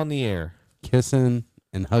live on the air. kissing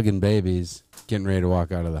and hugging babies, getting ready to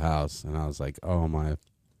walk out of the house, and I was like, "Oh my!"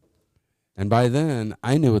 And by then,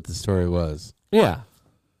 I knew what the story was, Yeah,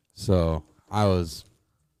 so I was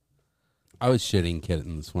shitting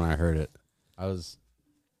kittens when I heard it. I was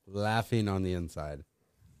laughing on the inside.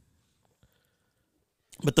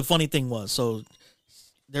 But the funny thing was, so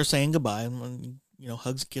they're saying goodbye, and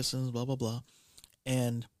hugs, kisses, blah blah blah,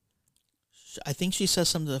 and I think she says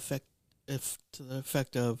something to the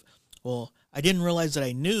effect of, "Well, I didn't realize that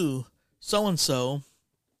I knew so and so.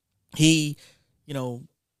 He,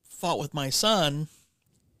 fought with my son,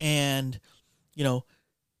 and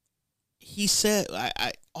he said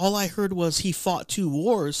I all I heard was he fought 2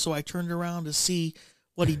 wars, so I turned around to see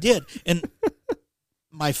what he did." And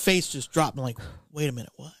my face just dropped. I'm like, wait a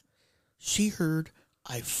minute, what? She heard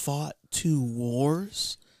I fought 2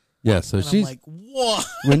 wars? Yeah, so And I'm she's like, what?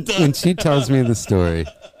 when she tells me the story,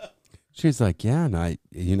 she's like, "Yeah, and I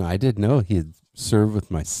didn't know he had served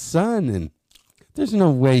with my son, and there's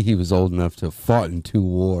no way he was old enough to have fought in 2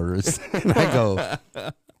 wars." And I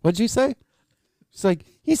go, "What'd you say?" She's like,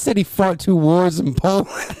 "He said he fought 2 wars in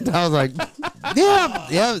Poland." I was like,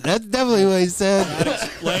 yeah, that's definitely what he said. That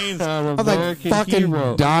explains. I was like American fucking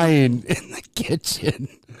hero. dying in the kitchen.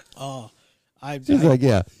 Oh, She's like,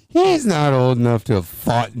 "Yeah, he's not old enough to have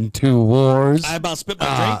fought in 2 wars." I about spit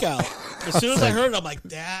my drink out. As soon as I heard it, I'm like,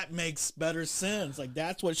 that makes better sense. Like,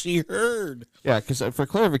 that's what she heard. yeah. Because for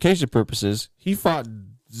clarification purposes, he fought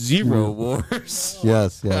 0 wars.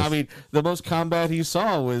 Yes, yes. I mean, the most combat he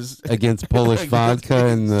saw was Against Polish vodka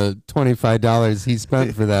and the $25 he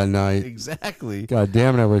spent for that night. exactly. God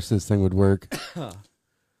damn it, I wish this thing would work.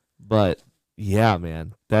 But yeah,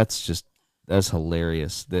 man, that's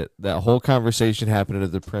hilarious. That whole conversation happened under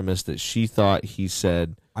the premise that she thought he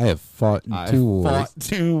said, I have fought in "I 2 wars. fought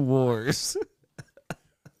 2 wars."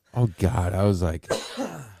 Oh, God. I was like,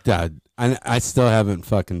 Dad, I still haven't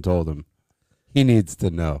fucking told him. He needs to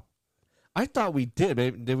know. I thought we did.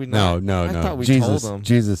 Maybe, did we not? No. I thought we Jesus, told him.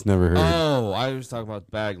 Jesus never heard. Oh, I was talking about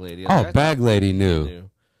Bag Lady. Oh, Bag Lady knew.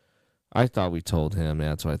 I thought we told him. Yeah,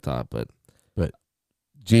 that's what I thought. But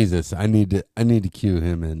Jesus, I need to cue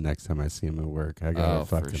him in next time I see him at work. I gotta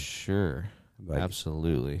for fucking sure, like,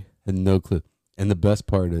 absolutely. had no clue. And the best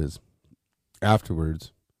part is,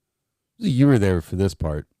 afterwards. You were there for this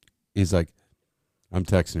part. He's like, I'm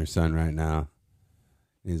texting her son right now.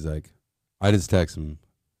 He's like, I just text him,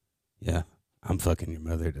 yeah, I'm fucking your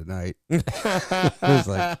mother tonight. It was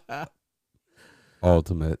like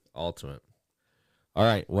ultimate. All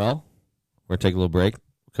right, well, we're going to take a little break.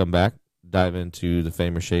 Come back, dive into the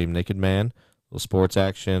Fame or Shame Naked Man, a little sports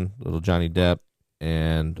action, little Johnny Depp,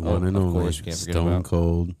 and One and of only course, we can't forget Stone about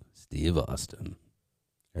Cold Steve Austin.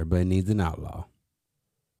 Everybody needs an outlaw.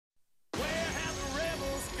 Where have the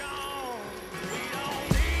rebels gone? We don't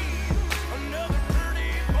need another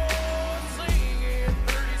dirty boy singing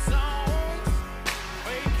dirty songs.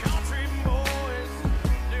 Fake country boys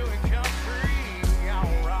doing country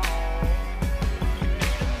all wrong. You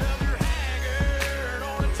need another haggard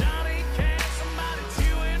or a Johnny Cash, somebody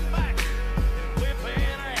chewing back and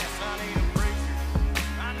whipping ass. I need a preacher,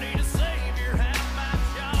 I need a savior. How about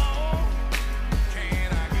y'all?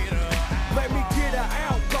 Can I get a Let me get an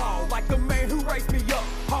outlaw, like the man who raised me up,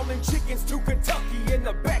 hauling chickens to Kentucky in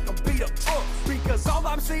the back of beat up trucks. Because all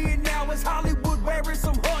I'm seeing now is Hollywood wearing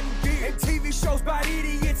some hunting gear, and TV shows about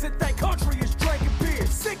idiots that think country is drinking beer.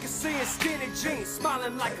 Sick of seeing skinny jeans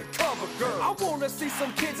smiling like a cover girl. I wanna see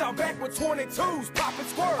some kids out back with 22s popping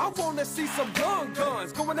squirrels. I wanna see some young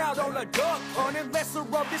guns going out on a duck hunt, and lesser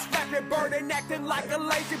of this flapping bird and acting like a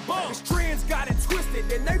lazy bum. These trends got it twisted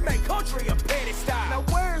and they make country a petty style.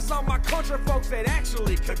 Now where's all my country folks that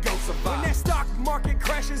actually could go survive? When that stock market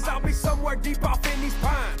crashes, I'll be somewhere deep off in these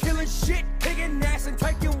pines, killing shit, kicking ass, and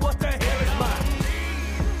taking what the hell is mine.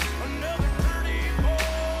 another dirty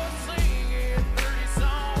boy singing dirty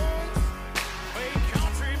songs? Fake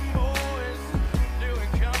country boys doing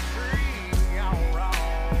country all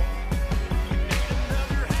wrong. You need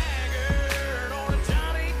another haggard or a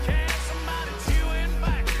Johnny Cash, somebody chewing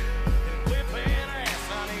back and whipping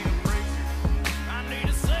ass. I need a preacher, I need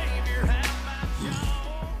a savior. How about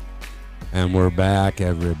y'all? And we're back,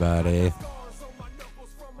 everybody.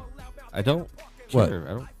 I don't What? care.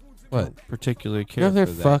 I don't What? particularly care You're there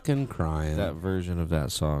for that, fucking crying. that version of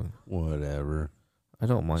that song. Whatever. I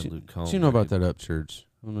don't mind What Luke Combs. What you know about that up church?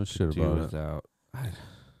 I don't know shit Do about it. without. I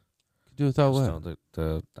Do without just what?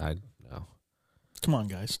 don't. I know. Come on,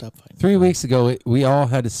 guys, stop fighting. 3 weeks ago, we all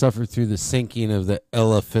had to suffer through the sinking of the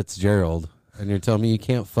Ella Fitzgerald. And you're telling me you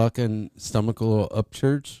can't fucking stomach a little up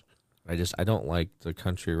church? I don't like the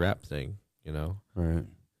country rap thing. You know, Right.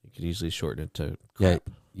 you could easily shorten it to Yeah. crap.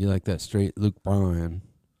 You like that straight Luke Bryan.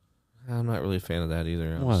 I'm not really a fan of that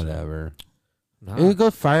either. honestly. Whatever. Nah, You go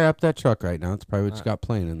fire up that truck right now. It's probably what you Not- got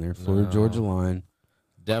playing in there. Florida No. Georgia line.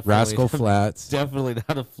 definitely, Rascal Flats. Definitely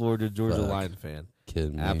not a Florida Georgia Fuck. Line fan.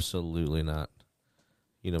 Kidding me. Absolutely not.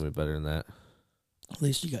 You know me better than that. At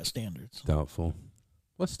least you got standards. Doubtful.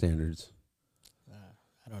 What standards?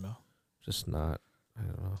 I don't know. Just not. I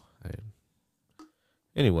don't know.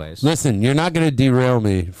 Anyways, Listen, you're not going to derail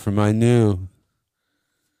me from my new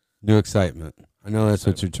excitement. I know that's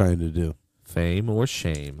what you're trying to do. fame or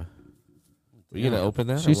shame? We gonna open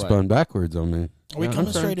that? She or what? spun backwards on me. Are we Yeah, coming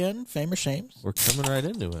I'm sorry. straight in? Fame or shames? We're coming right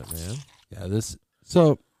into it, man. Yeah, this.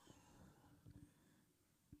 So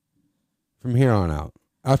from here on out,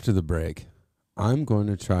 after the break, I'm going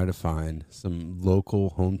to try to find some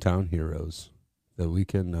local hometown heroes that we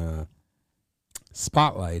can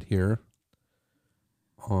spotlight here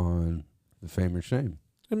on the Fame or Shame.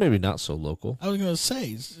 And maybe not so local. I was going to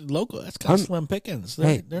say, it's local. That's kind of I'm- slim pickings.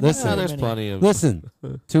 Hey, They're listen. not There's many. plenty of. Listen,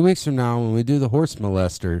 2 weeks from now when we do the horse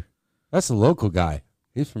molester, that's a local guy.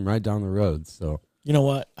 He's from right down the road. So You know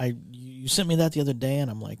what? You sent me that the other day, and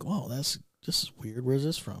I'm like, wow, this is weird. Where's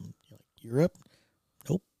this from? You're like, Europe?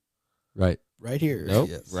 right, Right here. Nope.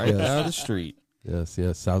 Yes. Right Yes. down the street. yes,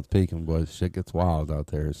 South Pekin boys, shit gets wild out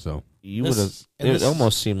there. So You This- would have. and It this-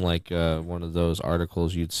 almost seemed like one of those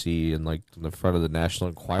articles you'd see in like the front of the National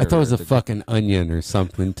Enquirer. I thought it was a that- fucking onion or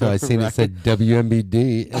something until I seen Right. it said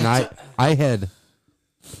WMBD, and I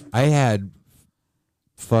had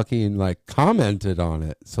fucking like commented on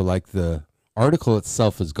it. So like the article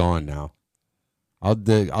itself is gone now. I'll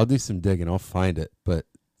do some digging. I'll find it. But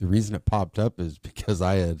the reason it popped up is because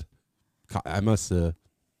I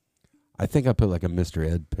think I put like a Mr.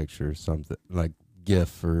 Ed picture or something, like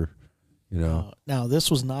GIF or, you know. Now, this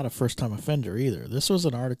was not a first-time offender either. This was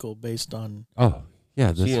an article based on, Oh,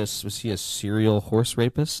 yeah. This, Was he a serial horse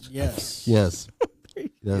rapist? yes. yes.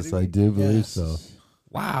 Yes, I do believe Yes. so.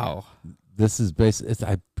 Wow. This is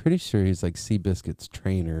I'm pretty sure he's like Seabiscuit's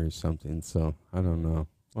trainer or something. So I don't know.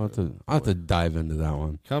 I'll have to dive into that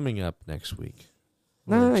one. Coming up next week.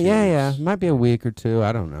 No, Or yeah. two Might be a week or two.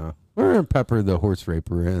 I don't know. We're gonna pepper the horse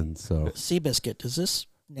raper in. So Seabiscuit, does this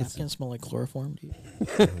napkin smell like chloroform to you?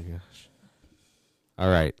 weeks. Oh my gosh. All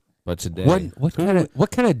right. But today, What kind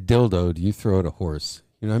of dildo do you throw at a horse?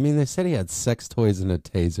 You know, I mean, they said he had sex toys and a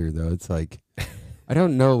taser, though. It's like, I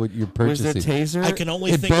don't know what you're was the purchasing. taser? I can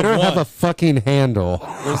only It think better of have one. a fucking handle.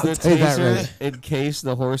 was the I'll tell you that taser right. in case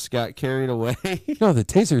the horse got carried away? No, the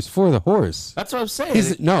taser's for the horse. That's what I'm saying.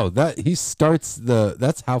 He starts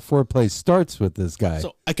that's how foreplay starts with this guy.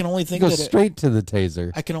 So I can only he think goes that straight to the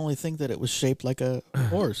taser. I can only think that it was shaped like a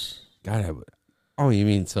horse. God, oh, you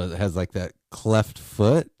mean so it has like that cleft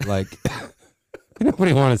foot? Like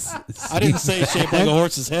nobody wants to see I didn't say shaped like a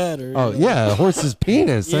horse's head or. Oh yeah, a horse's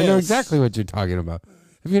penis. I know Yes. exactly what you're talking about.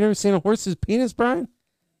 Have you never seen a horse's penis, Brian?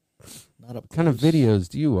 Not up What kind of close. videos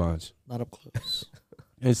do you watch? Not up close.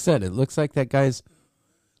 I said it looks like that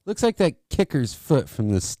kicker's foot from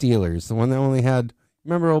the Steelers, the one that only had.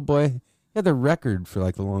 Remember, old boy, he had the record for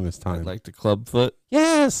like the longest time. like the club foot.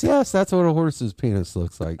 Yes, that's what a horse's penis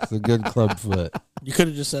looks like. It's a good club foot. You could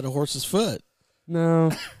have just said a horse's foot.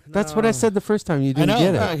 No, that's what I said the first time. You didn't know.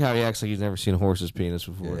 get I it. like how he acts like he's never seen a horse's penis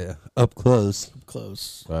before. Yeah, up close. Up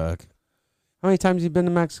close. Fuck. How many times you been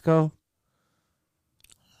to Mexico?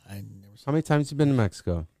 I never How many times you been to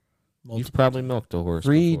Mexico? You've probably milked a horse.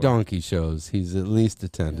 3 before. donkey shows. He's at least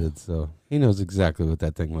attended, so he knows exactly what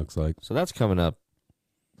that thing looks like. So that's coming up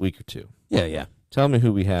week or two. Yeah. Tell me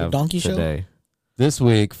who we have donkey show? today. This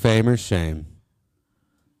week, fame or shame.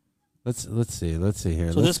 Let's see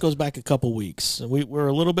here. So this goes back a couple weeks. We're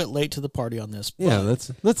a little bit late to the party on this. yeah, but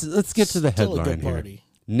let's get to the still a headline good here. party.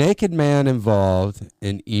 Naked man involved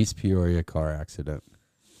in East Peoria car accident.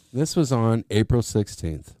 This was on April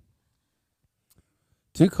 16th.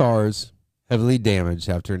 2 cars heavily damaged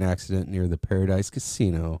after an accident near the Paradise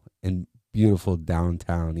Casino in beautiful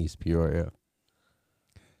downtown East Peoria.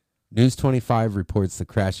 News 25 reports the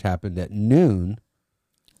crash happened at noon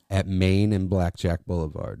at Main and Blackjack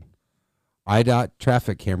Boulevard. IDOT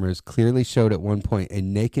traffic cameras clearly showed at one point a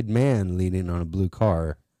naked man leaning on a blue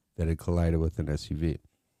car that had collided with an SUV.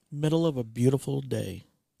 Middle of a beautiful day.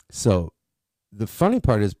 So the funny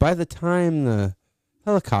part is by the time the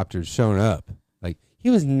helicopter's shown up, like he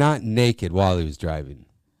was not naked while he was driving.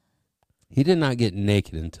 He did not get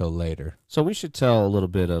naked until later. So we should tell a little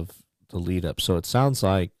bit of the lead up. So it sounds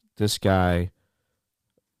like this guy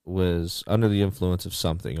was under the influence of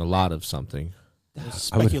something, a lot of something.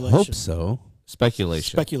 There's I would speculation. hope so.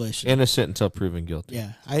 Speculation. Speculation. Innocent until proven guilty.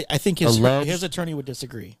 Yeah, I think his Alleged- attorney would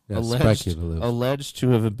disagree. Yeah, alleged, speculative. alleged to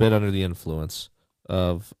have been under the influence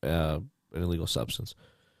of an illegal substance.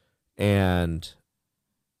 And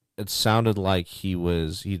it sounded like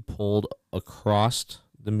he'd pulled across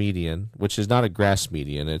the median, which is not a grass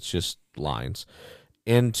median, it's just lines,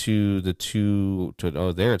 into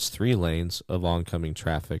the there it's 3 lanes of oncoming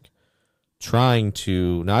traffic, trying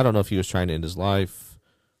to, now I don't know if he was trying to end his life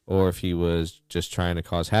or if he was just trying to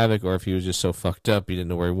cause havoc or if he was just so fucked up he didn't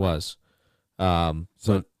know where he was.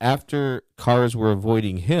 So after cars were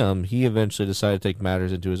avoiding him, he eventually decided to take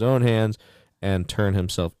matters into his own hands and turn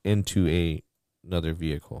himself into another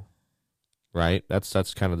vehicle. Right? That's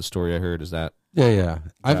kind of the story I heard. Is that Yeah.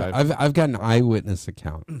 I've got an eyewitness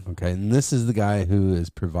account. Okay, and this is the guy who has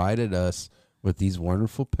provided us with these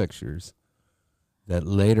wonderful pictures that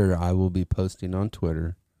later I will be posting on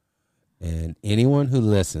Twitter. And anyone who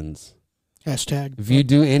listens, Hashtag. if you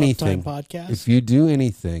do anything, Pub Time Podcast. if you do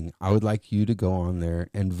anything, I would like you to go on there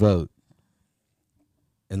and vote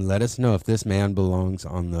and let us know if this man belongs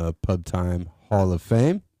on the Pub Time Hall of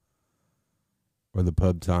Fame or the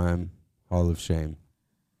Pub Time Hall of Shame.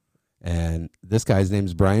 And this guy's name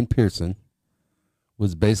is Brian Pearson.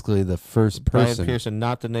 Was basically the first Brian person. Pearson,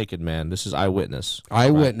 not the naked man? This is eyewitness.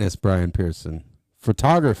 Eyewitness Brian Pearson.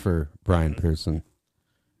 Photographer Brian Pearson.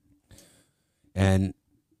 And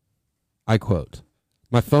I quote,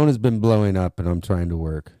 "My phone has been blowing up and I'm trying to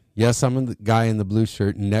work. Yes, I'm the guy in the blue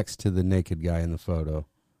shirt next to the naked guy in the photo.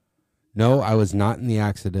 No, I was not in the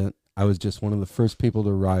accident. I was just one of the first people to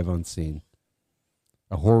arrive on scene.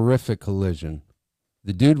 A horrific collision.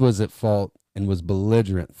 The dude was at fault and was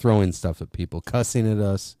belligerent, throwing stuff at people, cussing at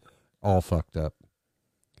us, all fucked up.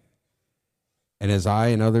 And as I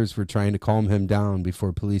and others were trying to calm him down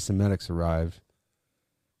before police and medics arrived,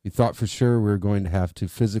 we thought for sure we were going to have to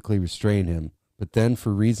physically restrain him. But then,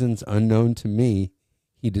 for reasons unknown to me,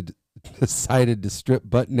 he decided to strip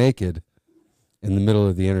butt naked in the middle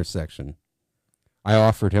of the intersection. I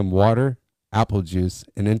offered him water, apple juice,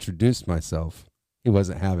 and introduced myself. He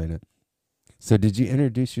wasn't having it. So did you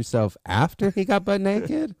introduce yourself after he got butt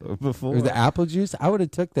naked? Before. Or the apple juice? I would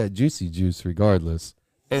have took that juicy juice regardless.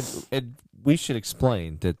 And we should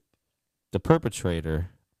explain that the perpetrator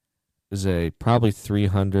is a probably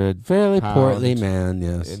 300 Fairly pound portly man,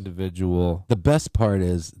 yes. individual. The best part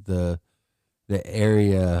is the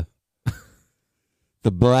area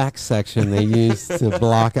the black section they used to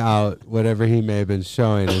block out whatever he may have been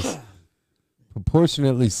showing is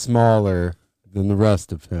proportionately smaller than the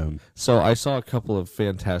rest of him. So I saw a couple of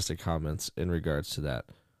fantastic comments in regards to that.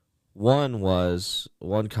 One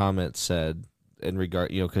comment said in regard,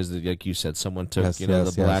 because like you said, someone took Yes, the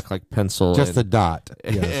yes. black like pencil Just a and, dot.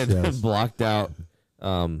 Yes, and yes. blocked out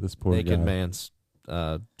This poor naked guy. man's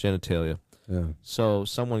genitalia. Yeah. So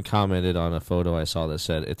someone commented on a photo I saw that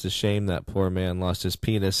said, "It's a shame that poor man lost his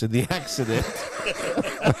penis in the accident."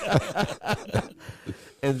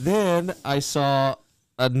 And then I saw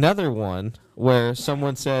another one where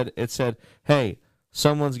someone said, "Hey,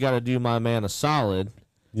 someone's got to do my man a solid."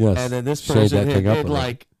 Yes. And then this Shade person that thing up had a little.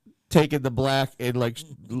 like taken the black and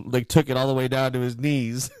like took it all the way down to his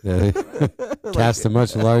knees. Yeah. Cast a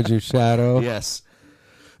much larger shadow. Yes.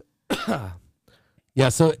 Yeah,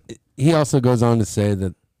 so he also goes on to say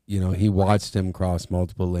that, he watched him cross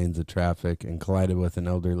multiple lanes of traffic and collided with an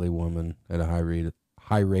elderly woman at a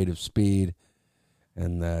high rate of speed,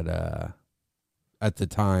 and that at the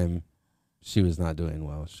time she was not doing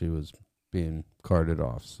well. She was being carted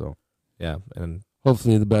off. So Yeah, and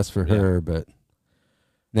hopefully the best for Yeah. her, but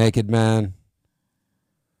naked man,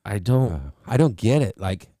 I don't. I don't get it.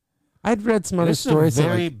 Like, I'd read some other This is a stories. that,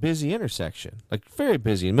 very like, busy intersection, like very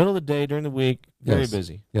busy in the middle of the day during the week. Very Yes.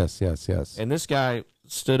 busy. yes, yes, yes. And this guy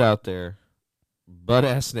stood out there, butt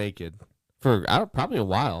ass naked, for probably a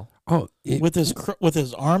while. Oh, with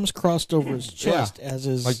his arms crossed over his chest as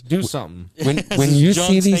his Like, do something. when as when his you see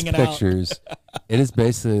junk's these hanging out. pictures, it is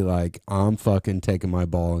basically like I'm fucking taking my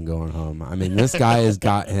ball and going home. I mean, this guy has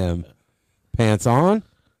got him pants on,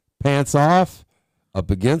 pants off, up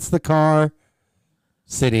against the car,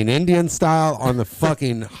 sitting Indian style on the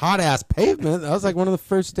fucking hot ass pavement. That was like one of the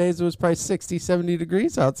first days it was probably 60, 70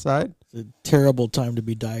 degrees outside. It's a terrible time to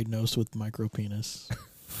be diagnosed with micropenis.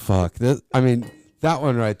 Fuck this. I mean, that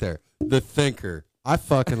one right there, the thinker. I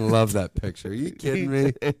fucking love that picture. Are you kidding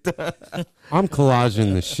me? I'm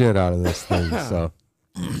collaging the shit out of this thing. So,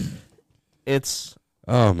 It's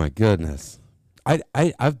oh my goodness,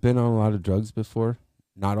 I've been on a lot of drugs before,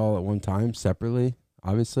 not all at one time, separately,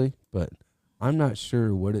 obviously, but I'm not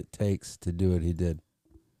sure what it takes to do what he did.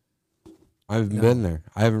 I haven't been there.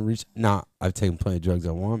 I haven't reached. I've taken plenty of drugs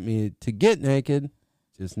that want me to get naked,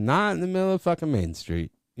 just not in the middle of fucking Main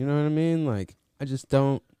Street. You know what I mean? Like, I just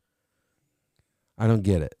don't. I don't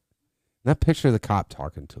get it. That picture of the cop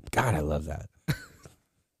talking to him. God, I love that.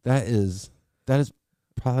 that is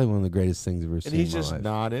probably one of the greatest things I've ever seen and he's in my just life.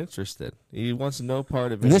 not interested. He wants no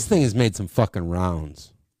part of it. And this thing has made some fucking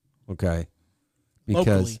rounds. Okay. Because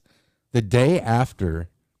Locally. the day after,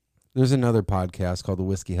 there's another podcast called the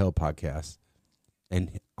Whiskey Hill Podcast.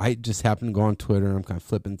 And I just happened to go on Twitter and I'm kind of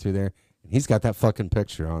flipping through there. And he's got that fucking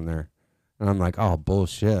picture on there. And I'm like, oh,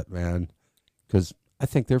 bullshit, man. Because I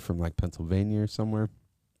think they're from like Pennsylvania or somewhere.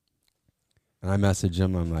 And I message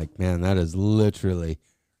him. I'm like, man, that is literally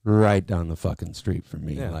right down the fucking street from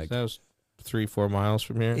me. Yeah, like that was 3-4 miles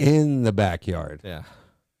from here. in the backyard. Yeah.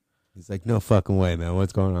 He's like, no fucking way, man.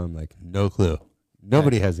 What's going on? I'm like, no clue.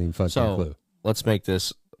 Nobody has any fucking So clue. let's make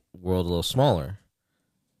this world a little smaller.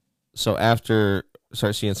 So after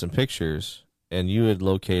start seeing some pictures, and you had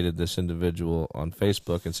located this individual on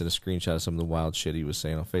Facebook and sent a screenshot of some of the wild shit he was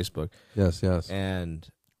saying on Facebook, Yes, yes. and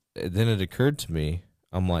then it occurred to me,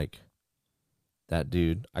 I'm like, that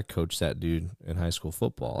dude, I coached that dude in high school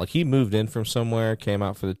football. Like, he moved in from somewhere, came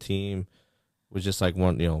out for the team, was just like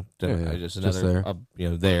one, Yeah, just just another,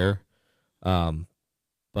 there. there.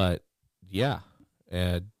 But yeah,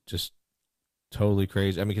 just totally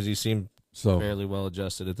crazy. I mean, because he seemed So, fairly well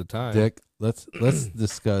adjusted at the time. Dick, let's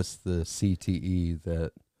discuss the CTE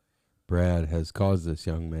that Brad has caused this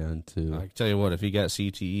young man to. I can tell you what, if he got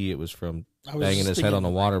CTE, it was from I was banging just his head on a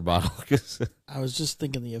thinking- water bottle. 'Cause- I was just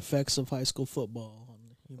thinking the effects of high school football on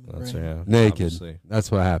the human That's brain. yeah, Naked. obviously. That's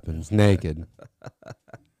what happens. Naked.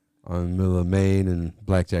 On the middle of Main and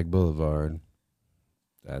Blackjack Boulevard.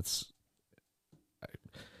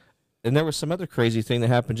 And there was some other crazy thing that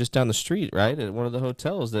happened just down the street, right, at one of the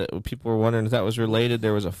hotels that people were wondering if that was related.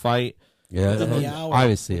 There was a fight, Yeah, Within the hour.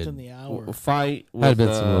 obviously Within it the hour. a fight had with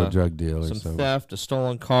been some little drug deal or some something. theft, a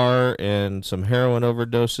stolen car, and some heroin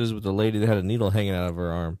overdoses with a lady that had a needle hanging out of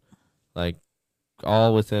her arm, like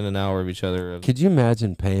all within an hour of each other. Could you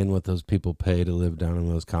imagine paying what those people pay to live down in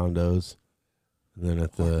those condos? And then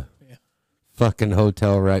at the Yeah. fucking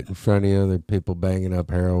hotel right in front of you, there are people banging up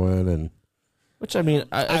heroin and Which I mean,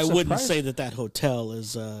 I it's wouldn't surprising. say that hotel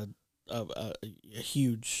is a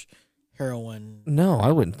huge heroin. No,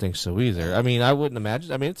 I wouldn't think so either. I mean, I wouldn't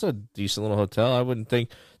imagine. I mean, it's a decent little hotel. I wouldn't think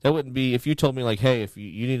that wouldn't be if you told me like, hey, if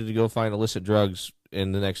you needed to go find illicit drugs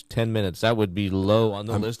in the next 10 minutes, that would be low on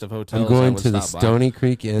the list of hotels. I'm going I would to the stop by. Stony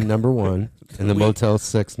Creek Inn #1 and the Motel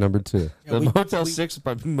 6 #2. Yeah, The Motel 6 would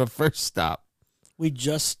probably be my first stop. We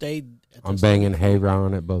just stayed. At the I'm Stony banging Creek. hay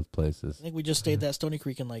round at both places. I think we just stayed at Stony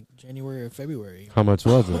Creek in like January or February. How much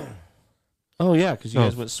was it? Oh, yeah, because you No.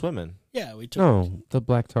 guys went swimming. Yeah, we took. No, the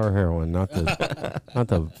black tar heroin, not the not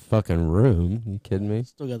the fucking room. You kidding me?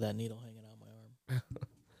 Still got that needle hanging out my arm.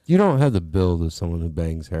 You don't have the build of someone who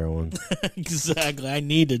bangs heroin. Exactly. I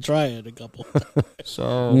need to try it a couple.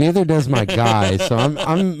 So Neither does my guy, so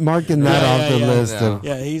I'm marking that Yeah, off the yeah, list yeah. of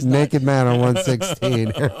Yeah, he's not. Naked Man on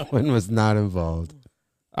 116. Heroin was not involved.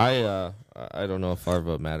 I don't know if our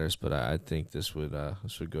vote matters, but I think this would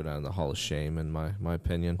go down in the Hall of Shame in my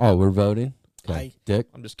opinion. Oh, we're voting? Okay. I- Dick?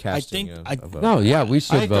 I'm just casting think a vote. No, yeah, we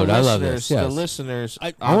should think vote. the I love listeners- this. Yes. The listeners.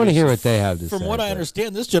 I want to hear what they have to say. From what I but-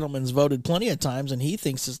 understand, this gentleman's voted plenty of times, and he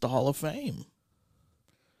thinks it's the Hall of Fame.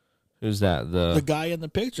 Who's that? The guy in the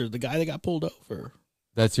picture, the guy that got pulled over.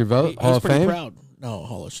 That's your vote? He's Hall of pretty Fame? proud. No,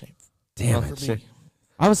 Hall of Shame. Damn For it. me.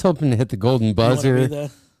 I was hoping to hit the golden You wanna be buzzer.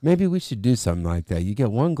 the- Maybe we should do something like that. You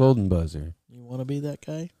get one golden buzzer. You want to be that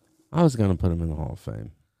guy? I was going to put him in the Hall of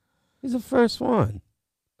Fame. He's the first one.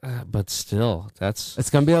 but still, that's It's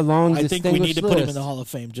going to be a long, I think we need to distinguished put him in list. the Hall of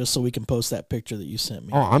Fame just so we can post that picture that you sent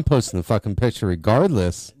me. Oh, I'm posting the fucking picture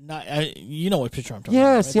regardless. You know what picture I'm talking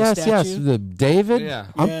Yes, about, right? yes, The yes. statue? The David? Yeah.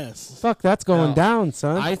 Yes. Fuck, that's going No. down,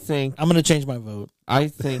 son. I think I'm going to change my vote.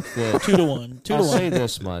 that 2-1. 2 I'll to say 1.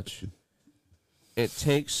 this much: it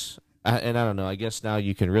takes, and I don't know. I guess now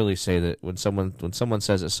you can really say that when someone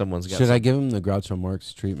says that someone's got Should I give him the Groucho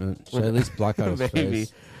Marx treatment? Should I at least block out his maybe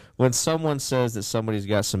face? when someone says that somebody's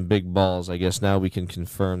got some big balls, I guess now we can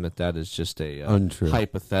confirm that is just a Untrue.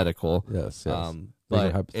 hypothetical. Yes, yes. Those are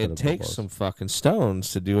But hypothetical it takes balls. some fucking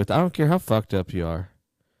stones to do it. I don't care how fucked up you are.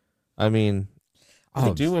 I mean, Oh,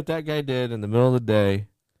 to do what that guy did in the middle of the day.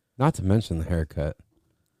 Not to mention the haircut.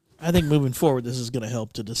 I think moving forward, this is going to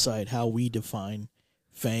help to decide how we define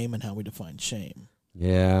fame and how we define shame.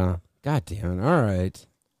 Yeah. God damn it. All right.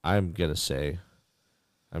 I'm gonna say,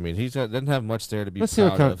 I mean, he doesn't have much there to be Let's see what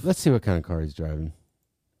proud kind. of. Let's see what kind of car he's driving.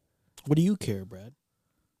 What do you care, Brad?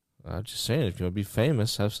 I'm just saying, if you want to be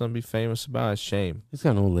famous, have something to be famous about. It's shame. He's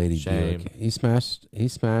got an old lady Shame. Buick. He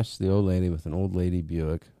smashed the old lady with an old lady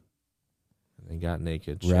Buick. And they got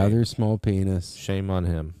naked. Shame. Rather small penis Shame on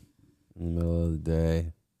him. in the middle of the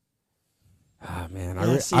day. Ah man,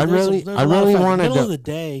 Yeah, see, I there's really a lot of facts. wanted Middle of to. the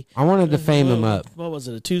day. I wanted to fame him up. What was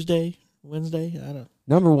it? A Tuesday, Wednesday? I don't.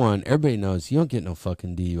 Number one, everybody knows you don't get no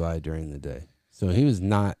fucking DUI during the day. So he was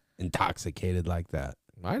not intoxicated like that.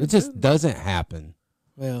 Might It just doesn't happen.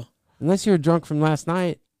 Well, Unless you were drunk from last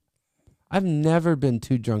night. I've never been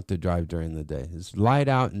too drunk to drive during the day. It's light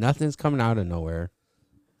out. Nothing's coming out of nowhere.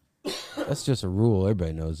 That's just a rule.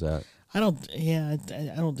 Everybody knows that. I don't. Yeah,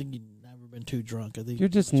 I don't think you've never been too drunk. I think You're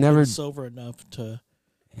just you've never- been sober enough to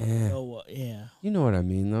Yeah. know what. Yeah. You know what I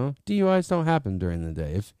mean, though. DUIs don't happen during the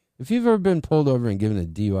day. If you've ever been pulled over and given a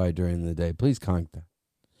DUI during the day, please contact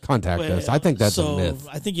us. I think that's so, a myth.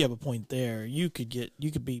 I think you have a point there. You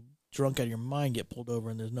could be drunk out of your mind, get pulled over,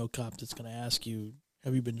 and there's no cop that's going to ask you,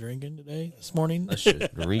 "Have you been drinking today, this morning?" That should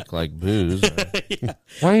reek like booze. Yeah.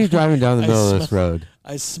 Why are you driving down the I middle of this road?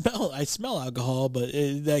 I smell alcohol, but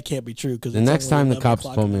that can't be true because The next time the cops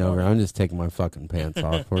pull me over, I'm just taking my fucking pants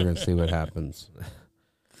off. We're going to see what happens.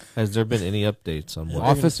 Has there been any updates on what?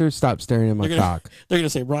 Officers, stop staring at my They're gonna- cock. They're going to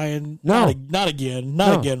say, "Ryan, No. not again,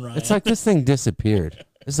 No, again, Ryan." It's like this thing disappeared.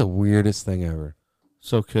 This is the weirdest thing ever.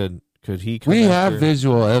 So could he come We after? have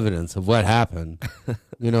visual evidence of what happened.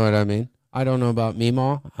 You know what I mean? I don't know about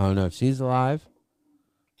Meemaw. I don't know if she's alive.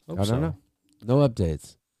 Hope I so. don't know. No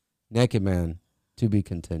updates. Naked Man, to be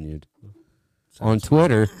continued. On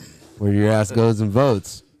Twitter, where your ass goes and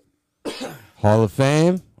votes. Hall of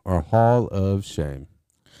Fame or Hall of Shame?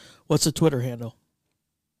 What's the Twitter handle?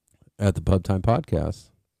 At the Pub Time Podcast.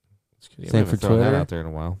 We Same haven't for thrown that Twitter. out there in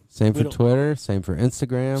a while. Same We for don't- Twitter. Same for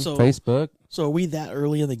Instagram, So- Facebook. So are we that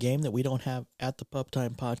early in the game that we don't have at the Pub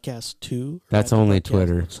Time Podcast 2? That's At the only Pubcast?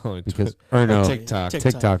 Twitter. It's only Because, Twitter. or no, TikTok.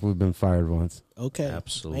 TikTok, we've been fired once. Okay.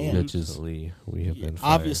 Absolutely. Man. Bitches. We have been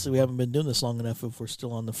fired. Obviously, we haven't been doing this long enough if we're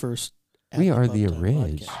still on the first. At We the are Pub the Time Orig.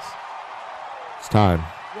 Podcast. It's time.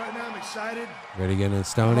 Right now I'm excited. Ready to get in I'm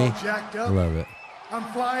Stony? all jacked I up. love it. I'm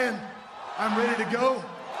flying. I'm ready to go.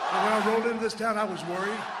 And when I rolled into this town, I was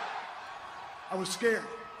worried. I was scared.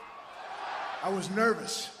 I was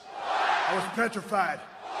nervous. I was petrified.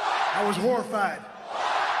 I was horrified.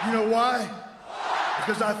 You know why?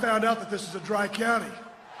 Because I found out that this is a dry county.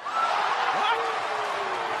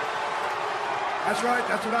 That's right.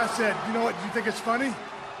 That's what I said. You know what? You think it's funny?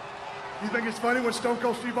 You think it's funny when Stone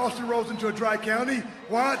Cold Steve Austin rolls into a dry county?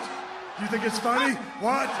 What? You think it's funny?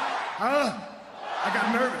 What? Huh? I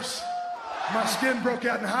got nervous. My skin broke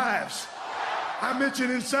out in hives. I'm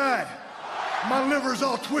itching inside. My liver's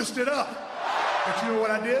all twisted up. But you know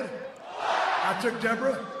what I did? I took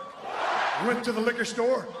Deborah, went to the liquor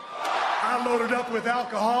store. I loaded up with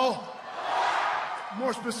alcohol,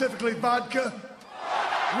 more specifically vodka,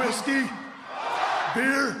 whiskey,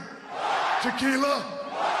 beer, tequila,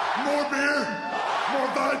 more beer, more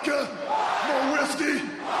vodka, more whiskey,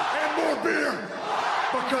 and more beer.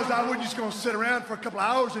 Because I wasn't just going to sit around for a couple of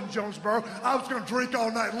hours in Jonesboro. I was going to drink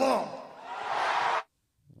all night long.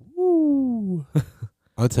 Woo.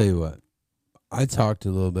 I'll tell you what. I talked a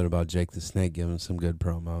little bit about Jake the Snake giving some good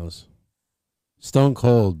promos. Stone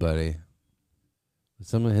Cold, buddy.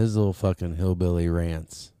 Some of his little fucking hillbilly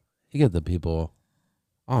rants. He got the people.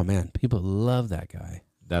 Oh, man. People love that guy.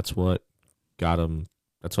 That's what got him.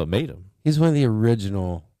 That's what made him. He's one of the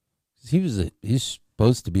original. He's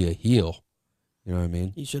supposed to be a heel. You know what I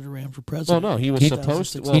mean? He should have ran for Well, president. no, he was He-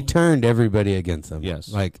 supposed to. Well, He turned everybody against him. Yes.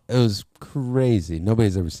 Like, it was crazy.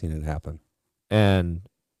 Nobody's ever seen it happen. and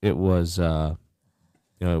it was, it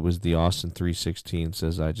was the Austin 3:16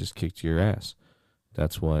 says, "I just kicked your ass."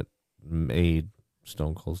 That's what made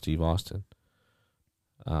Stone Cold Steve Austin.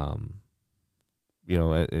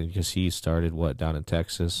 Because he started down in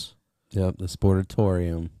Texas. Yep, the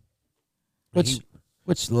Sportatorium.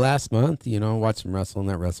 Which last month, watched him wrestle in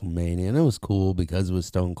that WrestleMania, and it was cool because it was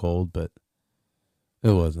Stone Cold, but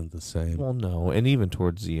it wasn't the same. Well, no, and even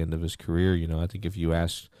towards the end of his career, I think if you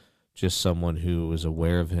asked just someone who was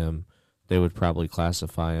aware of him, they would probably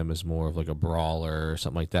classify him as more of like a brawler or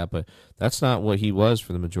something like that. But that's not what he was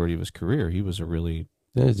for the majority of his career. He was a really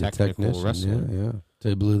Yeah, he's a technical technician. wrestler. Yeah.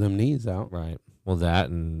 They blew them knees out. Right. Well, that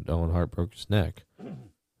and Owen Hart broke his neck.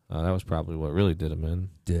 That was probably what really did him in.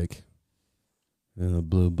 Dick. In a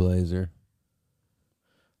blue blazer.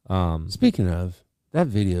 Um, Speaking of, that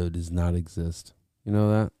video does not exist. You know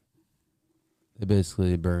that? They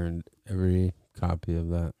basically burned every copy of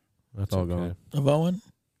that. that's all okay. gone. Of Owen?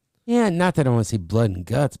 Yeah, not that I want to see blood and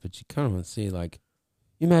guts, but you kind of want to see, like,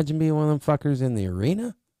 you imagine being one of them fuckers in the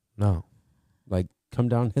arena? No. Like, come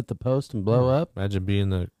down, hit the post, and blow up? Imagine being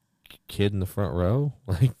the kid in the front row,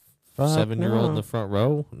 like Fuck 7-year-old in no. the front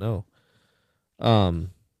row. No.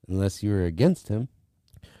 Unless you were against him.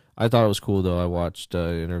 I thought it was cool though. I watched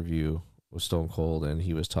an interview with Stone Cold, and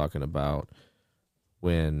he was talking about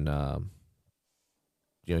when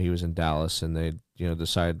he was in Dallas, and they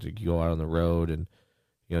decided to go out on the road, and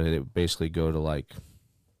they basically go to like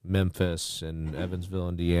Memphis and Evansville,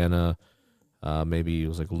 Indiana. Maybe it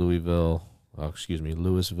was like Louisville.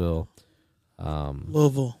 Louisville.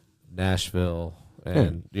 Louisville. Nashville,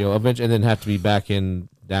 and eventually, and then have to be back in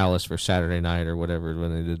Dallas for Saturday night or whatever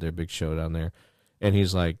when they did their big show down there. And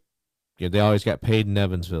he's like, they always got paid in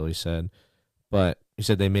Evansville, he said, but he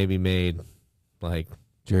said they maybe made like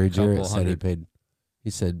Jerry couple Jarrett said he hundred. paid. He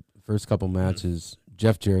said first couple matches,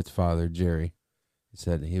 Jeff Jarrett's father, Jerry, he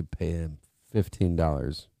said he'd pay him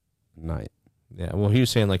 $15 a night. Yeah, well, he was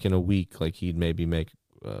saying like in a week, like he'd maybe make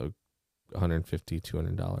 $150,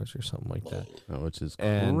 $200 or something like that. Which is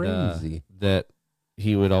And crazy. that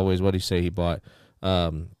he would always, what did he say? He bought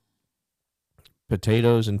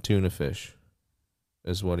potatoes and tuna fish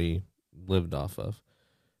is what he lived off of.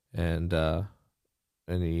 And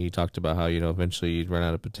he talked about how, eventually he'd run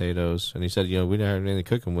out of potatoes. And he said, we didn't have anything to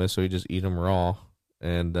cook them with, so he'd just eat them raw.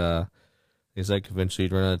 And he's like, eventually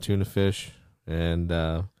he'd run out of tuna fish. And,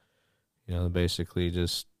 basically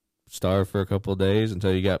just starve for a couple of days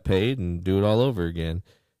until you got paid and do it all over again.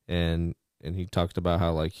 And he talked about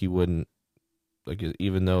how, like, he wouldn't, like,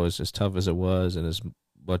 even though it's as tough as it was and as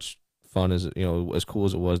much fun as, as cool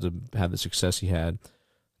as it was to have the success he had,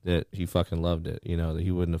 that he fucking loved it, that he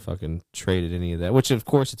wouldn't have fucking traded any of that, which, of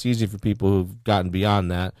course, it's easy for people who've gotten beyond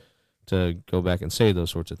that to go back and say those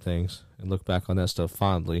sorts of things and look back on that stuff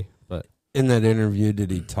fondly. But In that interview, did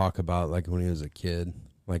he talk about, like, when he was a kid?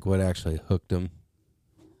 Like, what actually hooked him?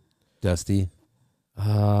 Dusty?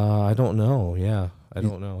 I don't know. Yeah, I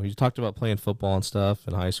don't know. He talked about playing football and stuff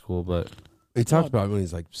in high school, but He talked about when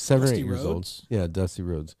he's like 7 or 8 Dusty years Rhodes? old. Yeah, Dusty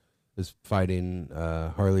Rhodes is fighting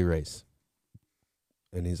Harley Race.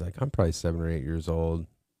 And he's like, I'm probably 7 or 8 years old,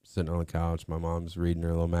 sitting on the couch. My mom's reading her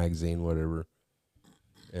little magazine, whatever.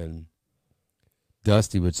 And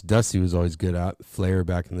Dusty was always good at Flair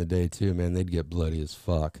back in the day too, man. They'd get bloody as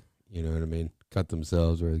fuck. You know what I mean? Cut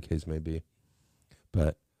themselves, whatever the case may be.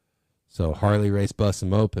 But so Harley Race busts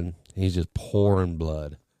him open. He's just pouring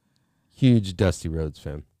blood. Huge Dusty Rhodes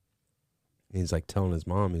fan. And he's like telling his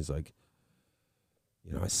mom, he's like,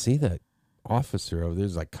 I see that officer over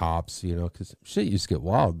there's like cops, you know, because shit used to get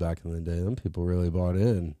wild back in the day. Them people really bought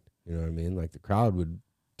in. You know what I mean? Like the crowd would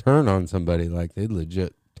turn on somebody, like they'd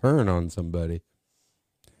legit turn on somebody.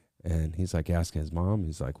 And he's like asking his mom,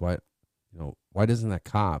 he's like, "Why, you know, why doesn't that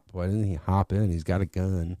cop? Why doesn't he hop in? He's got a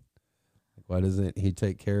gun. Like, why doesn't he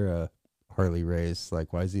take care of Harley Race?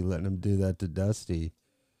 Like, why is he letting him do that to Dusty?"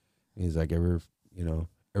 And he's like, ever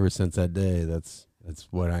since that day, that's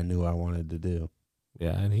what I knew I wanted to do.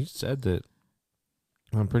 Yeah, and he said that.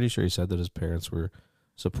 I'm pretty sure he said that his parents were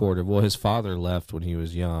supportive. Well, his father left when he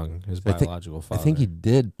was young. His biological father. I think he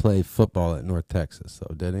did play football at North Texas,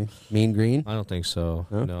 though, did he? Mean Green? I don't think so.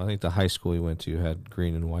 No? No, I think the high school he went to had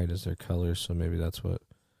green and white as their colors, so maybe that's what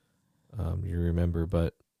you remember.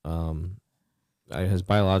 But his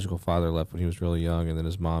biological father left when he was really young, and then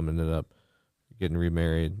his mom ended up getting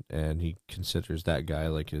remarried, and he considers that guy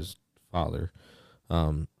like his father.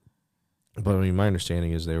 But I mean, my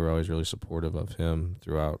understanding is they were always really supportive of him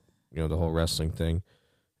throughout, you know, the whole wrestling thing.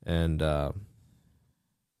 And,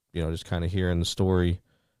 you know, just kind of hearing the story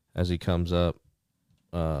as he comes up.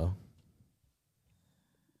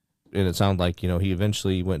 And it sounded like, you know, he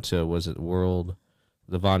eventually went to, was it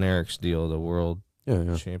the Von Erichs deal, the World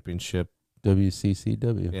Yeah. Championship?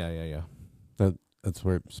 WCCW. Yeah. That's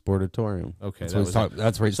where Sportatorium. Okay.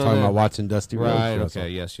 That's where he's So talking then- about watching Dusty Rhodes Right, wrestle.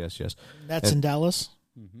 okay, yes. That's in Dallas.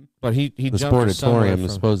 But he The jumped to somewhere Sportatorium from-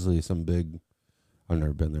 is supposedly some big. I've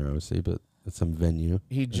never been there, obviously, but it's some venue.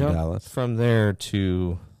 he in jumped Dallas. from there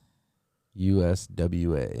to,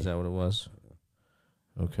 USWA. is that what it was?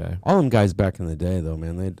 Okay. All them guys back in the day, though,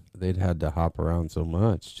 man, they'd had to hop around so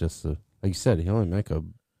much just to, like you said, he only make a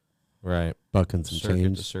Right. buck and some Circuit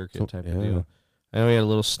change. to circuit So- type yeah. of deal. I know he had a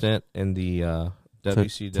little stint in the So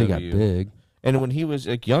WCW. he got big. And when he was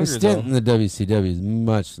like The younger, stint though, in the WCW is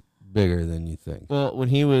much bigger than you think. well, when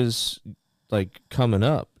he was like coming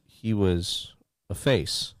up, he was a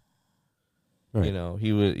face. Right. You know,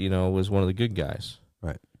 he was one of the good guys.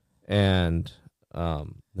 Right. And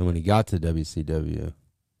Then when he got to WCW,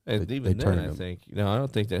 and They even then, turned I him. think, you know, I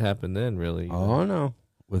don't think that happened then, really. you know. oh no,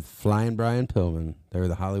 with Flying Brian Pillman, they were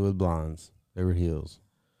the Hollywood Blondes. They were heels.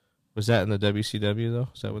 Was that in the WCW though?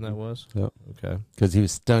 Is that when that was? Yep. Okay. Because he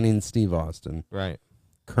was stunning Steve Austin. Right.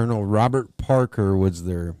 Colonel Robert Parker was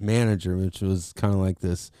their manager, which was kind of like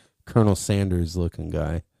this Colonel Sanders looking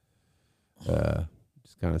guy.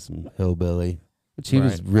 Just kind of some hillbilly, which he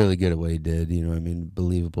was Right. really good at what he did. You know what I mean?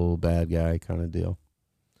 Believable bad guy kind of deal.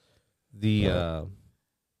 The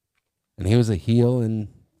And he was a heel in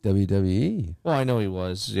WWE. well, I know he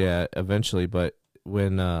was, yeah, eventually, but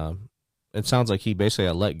when it sounds like he basically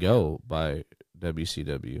got let go by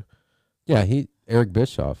WCW. Yeah, Eric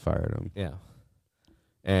Bischoff fired him. Yeah.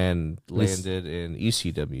 And This- landed in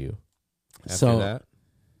ECW after So- that.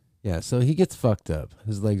 Yeah, so he gets fucked up.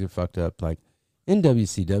 His legs are fucked up. Like in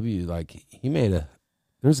WCW, like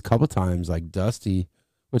there's a couple times like Dusty,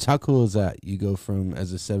 which how cool is that? You go from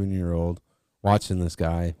as a 7-year-old watching this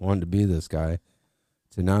guy, wanting to be this guy,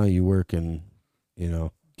 to now you work in, you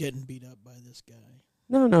know. Getting beat up by this guy.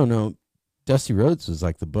 No. Dusty Rhodes was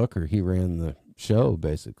like the booker. He ran the show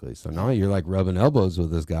basically. So now you're like rubbing elbows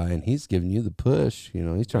with this guy and he's giving you the push. You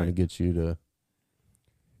know, he's trying to get you to,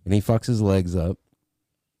 and he fucks his legs up.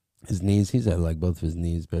 His knees, he's had like both of his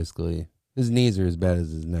knees basically. His knees are as bad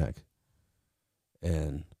as his neck.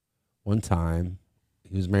 And one time,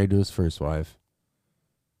 he was married to his first wife.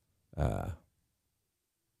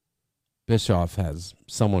 Bischoff has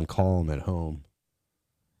someone call him at home.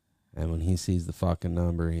 And when he sees the fucking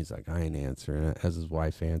number, he's like, I ain't answering it. Has his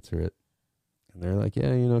wife answer it. And they're like,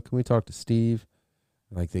 yeah, you know, can we talk to Steve?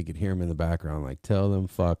 Like they could hear him in the background, like, tell them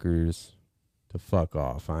fuckers to fuck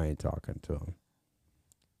off. I ain't talking to them.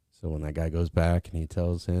 So when that guy goes back and he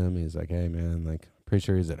tells him, he's like, hey, man, like, pretty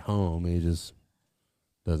sure he's at home. He just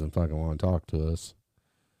doesn't fucking want to talk to us.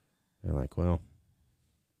 They're like, well,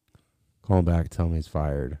 call him back, tell him he's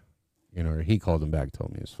fired. You know, or he called him back,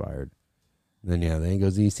 told him he was fired. And then, yeah, then he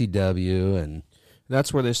goes to ECW, and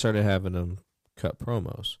That's where they started having him cut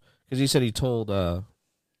promos. Because he said he told Paul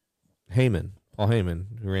Heyman,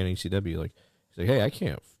 who ran ECW, like, he's like, hey, I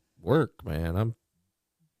can't work, man.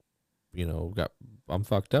 I'm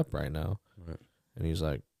fucked up right now. Right. And he's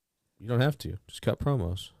like, you don't have to. Just cut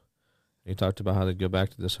promos. And he talked about how they'd go back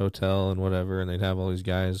to this hotel and whatever, and they'd have all these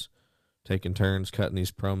guys taking turns cutting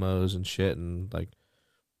these promos and shit, and like,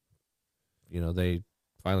 you know, they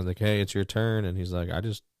finally like, hey, it's your turn, and he's like, I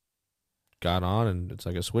just got on, and it's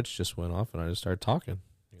like a switch just went off, and I just started talking.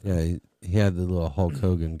 You know? yeah, he had the little Hulk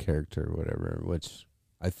Hogan character or whatever, which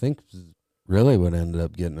I think was really what ended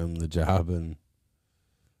up getting him the job in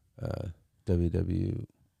WWF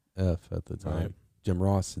at the time. Right. Jim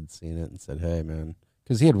Ross had seen it and said, "Hey, man,"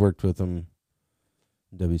 because he had worked with him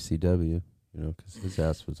in WCW, because his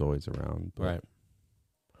ass was always around. But, Right.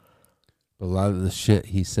 But a lot of the shit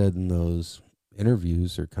he said in those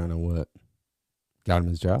interviews are kind of what got him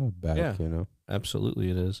his job back. Yeah. Absolutely,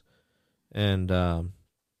 it is. And I'm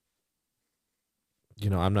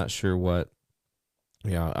not sure what.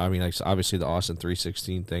 Yeah, I mean, like, obviously the Austin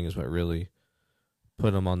 316 thing is what really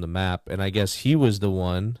put him on the map, and I guess he was the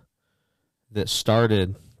one that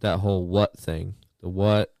started that whole what thing. The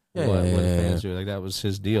what fans do, like, that was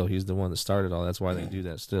his deal. He's the one that started all. That's why they do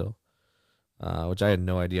that still. Which I had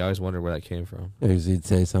no idea. I always wondered where that came from. Because he'd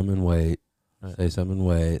say something and wait, Right. say something and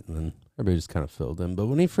wait, and then everybody just kind of filled him. But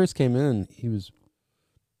when he first came in,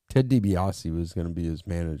 Ted DiBiase was going to be his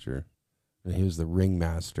manager, and he was the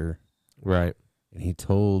ringmaster. Right. And he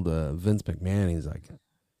told Vince McMahon,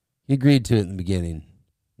 he agreed to it in the beginning.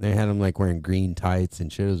 They had him like wearing green tights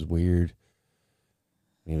and shit. It was weird.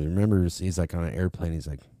 And he remembers, he's like on an airplane. He's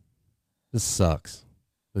like, "This sucks.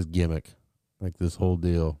 This gimmick, like this whole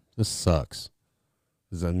deal, this sucks.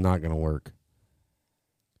 This is not going to work."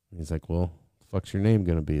 And he's like, "Well, the fuck's your name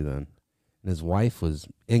going to be then?" And his wife was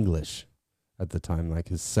English at the time, like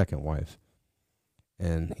his second wife.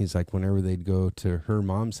 And he's like, whenever they'd go to her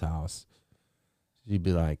mom's house, she'd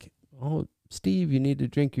be like, "Oh, Steve, you need to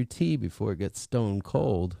drink your tea before it gets stone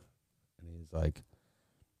cold." And he's like,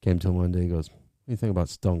 came to him one day, he goes, "What do you think about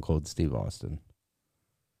Stone Cold Steve Austin?"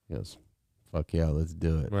 He goes, "Fuck yeah, let's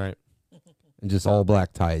do it." Right. And just all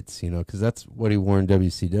black tights, because that's what he wore in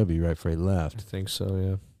WCW right before he I left. think so,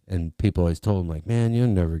 yeah. And people always told him, like, "Man, you'll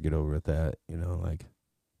never get over with that." Like,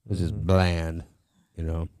 it's just bland.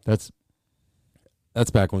 That's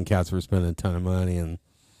back when cats were spending a ton of money and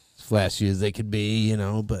as flashy as they could be,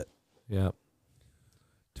 but Yeah.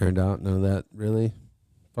 turned out none of that really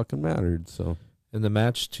fucking mattered. So And the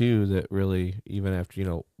match, too, that really, even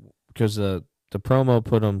after, because the promo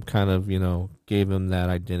put him kind of, gave him that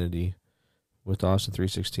identity with Austin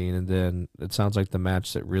 316. And then it sounds like the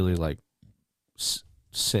match that really, like,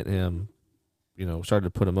 sent him, started to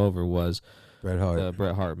put him over was Bret Hart, the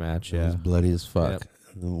Bret Hart match. it was Yeah. bloody as fuck. Yep.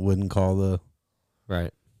 And wouldn't call the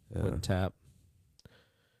Right. yeah. Wouldn't tap.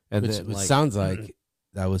 And which, then, which like, sounds like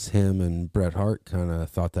that was him and Bret Hart kind of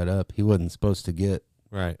thought that up. He wasn't supposed to get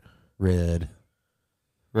right. red,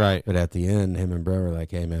 Right. but at the end, him and Bret were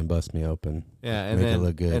like, "Hey man, bust me open." Yeah, and Make it then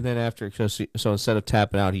look good. and then after, so instead of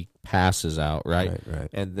tapping out, he passes out, right? Right.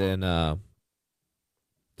 And then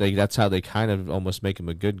that's how they kind of almost make him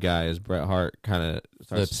a good guy, as Bret Hart kind of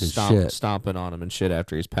Flips his starts shit. stomping on him and shit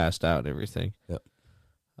after he's passed out and everything. Yep.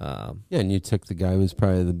 Yeah, Yeah, and you took the guy who was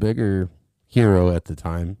probably the bigger hero at the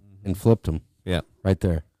time and flipped him. Yeah. Right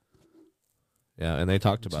there. and they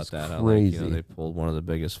talked Which about is that. How, crazy. they pulled one of the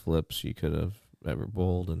biggest flips you could have ever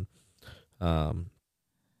bowled, and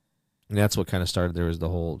that's what kind of started. They had a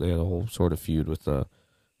whole sort of feud with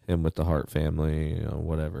him with the Hart family,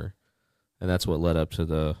 whatever, and that's what led up to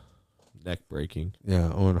the neck breaking.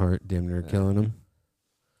 Yeah, Owen Hart damn near killing him.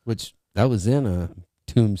 Which, that was in a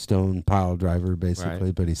tombstone pile driver, basically,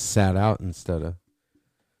 Right. but he sat out instead of...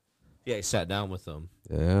 Yeah, he sat down with them,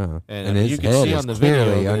 Yeah. and, And his you can head see is on the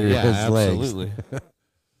clearly video. under Yeah, his legs. absolutely.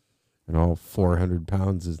 And all 400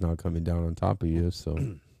 pounds is now coming down on top of you, so...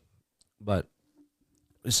 But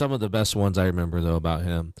some of the best ones I remember, though, about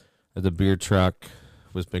him, the beer truck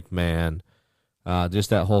with McMahon, just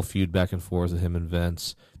that whole feud back and forth with him and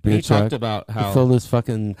Vince. Beer He truck, talked about He how filled his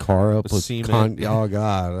fucking car up With with cement. oh,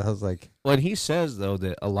 God. I was like... when he says, though,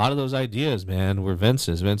 that a lot of those ideas, man, were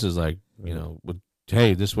Vince's. Vince is like,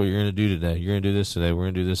 hey, this is what you're going to do today. You're going to do this today. We're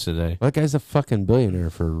going to do this today. That guy's a fucking billionaire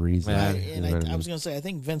for a reason. Yeah. You And know what I I mean? was going to say, I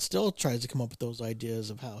think Vince still tries to come up with those ideas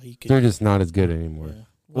of how he could. They're just not as good anymore. Yeah.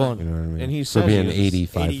 Well, You know what I mean? and he for says being he was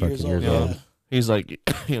 85 80 fucking years old, old. yeah. he's like,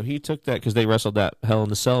 he took that because they wrestled that Hell in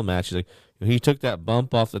the Cell match. He's like, he took that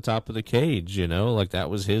bump off the top of the cage, like that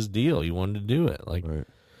was his deal. He wanted to do it. Like, Right.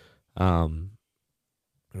 I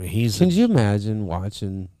mean, he's Can you imagine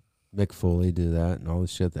watching Mick Foley do that and all the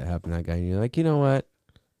shit that happened to that guy? And you're like, you know what?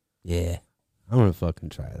 Yeah, I'm going to fucking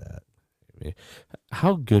try that.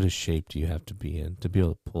 how good a shape do you have to be in to be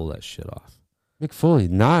able to pull that shit off? Mick Foley,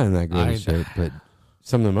 not in that great I- of shape, but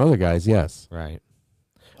some of them other guys, yes. Right.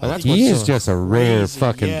 Oh, that's He what's is so just a rare crazy,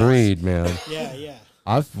 fucking yes. breed, man. Yeah, yeah.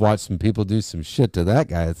 I've watched some people do some shit to that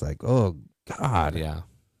guy. It's like, oh, God. Yeah.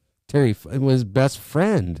 Terry was his best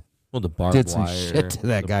friend. Well, the barbed Did some wire, shit to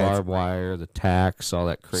that the guy. barbed wire, the tacks, all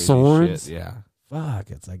that crazy Swords? shit. Yeah. Fuck,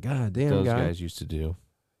 it's like, God damn, Those guy. guys used to do.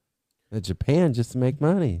 In Japan just to make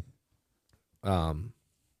money.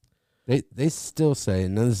 They still say,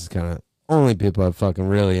 and this is kind of only people that fucking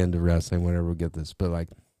really into wrestling, whenever we get this, but like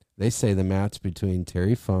They say the match between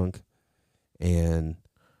Terry Funk and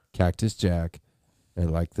Cactus Jack at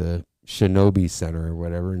like the Shinobi Center or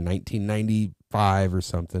whatever in 1995 or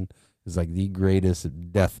something is like the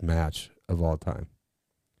greatest death match of all time.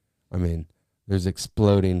 I mean, there's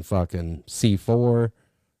exploding fucking C4.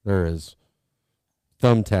 There is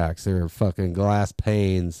thumbtacks. There are fucking glass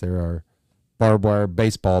panes. There are barbed wire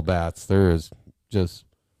baseball bats. There is just...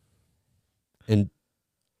 And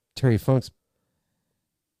Terry Funk's...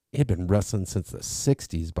 He'd been wrestling since the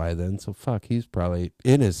 60s by then, so fuck, he's probably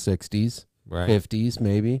in his 60s, Right. 50s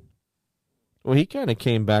maybe. Well, he kind of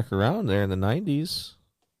came back around there in the 90s.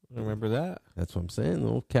 I remember that. That's what I'm saying. The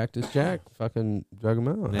old Cactus Jack fucking drug him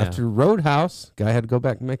out. Yeah. After Roadhouse, guy had to go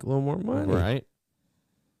back and make a little more money. Right.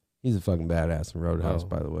 He's a fucking badass in Roadhouse, Oh.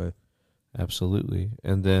 by the way. Absolutely.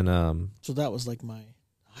 And then So that was like my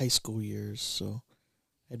high school years. So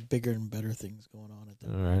I had bigger and better things going on at that.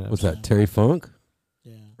 all right. What's Yeah. that, Terry Funk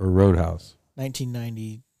Yeah, or Roadhouse?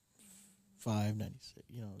 1995, 96.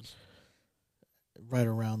 You know, it was right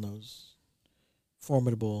around those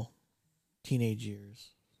formidable teenage years.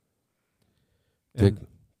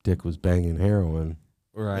 Dick was banging heroin.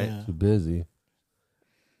 Right. Yeah. Too busy.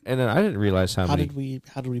 And then I didn't realize how many.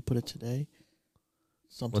 How did we put it today?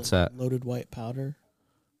 Something What's that? Loaded white powder.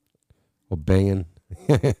 Well, banging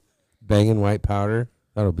white powder.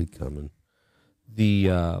 That'll be coming.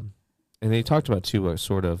 And they talked about too,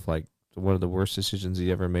 sort of like one of the worst decisions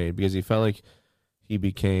he ever made because he felt like he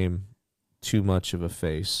became too much of a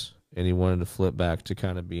face and he wanted to flip back to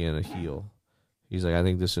kind of being a heel. He's like, I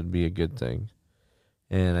think this would be a good thing.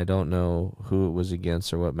 And I don't know who it was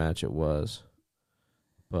against or what match it was,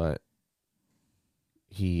 but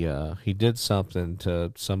he did something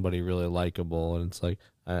to somebody really likable, and it's like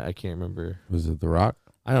I can't remember. Was it The Rock?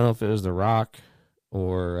 I don't know if it was The Rock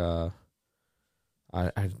or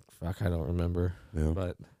I don't remember. Yeah.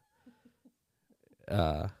 But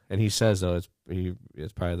and he says though it's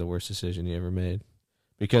probably the worst decision he ever made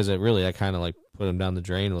because I kind of like put him down the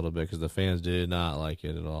drain a little bit because the fans did not like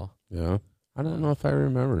it at all. Yeah. I don't know if I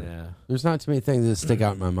remember. Yeah, There's not too many things that stick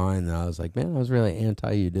out in my mind that I was like, man, I was really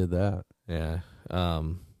anti you did that. yeah.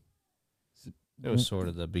 It was sort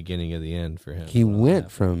of the beginning of the end for him. He when it went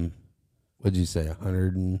happened. from, what'd you say, $100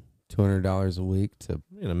 and $200 a week to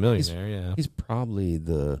Being a millionaire. Yeah, he's probably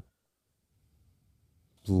the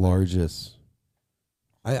largest.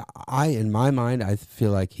 I in my mind, I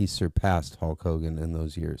feel like he surpassed Hulk Hogan in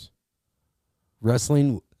those years.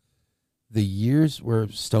 Wrestling, the years where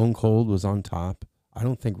Stone Cold was on top, I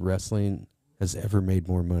don't think wrestling has ever made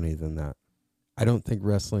more money than that. I don't think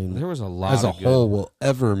wrestling there was a lot as a of good- whole will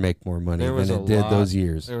ever make more money There was than a it did lot- those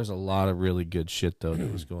years. There was a lot of really good shit though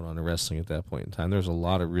that was going on in wrestling at that point in time. There was a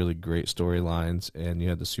lot of really great storylines, and you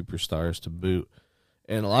had the superstars to boot,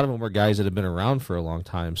 and a lot of them were guys that had been around for a long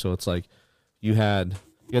time. So it's like you had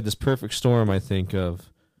this perfect storm, I think, of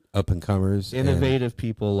Up and comers, innovative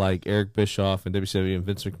people like Eric Bischoff and WCW and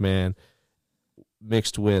Vince McMahon,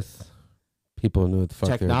 mixed with people knew what the fuck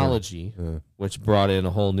they were doing. technology, Yeah. which brought in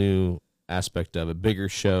a whole new aspect of it, bigger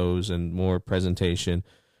shows and more presentation.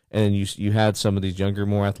 And then you had some of these younger,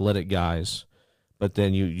 more athletic guys, but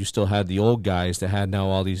then you still had the old guys that had now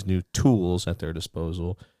all these new tools at their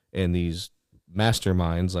disposal and these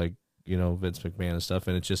masterminds like, Vince McMahon and stuff.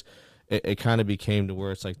 And it just, it kind of became to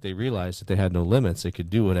where it's like they realized that they had no limits. They could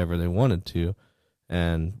do whatever they wanted to.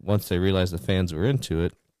 And once they realized the fans were into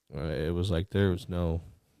it, it was like there was no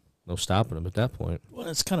stopping them at that point. Well,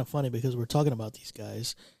 it's kind of funny because we're talking about these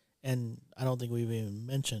guys, and I don't think we've even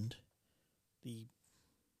mentioned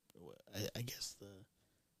I guess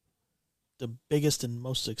the biggest and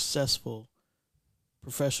most successful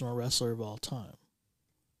professional wrestler of all time.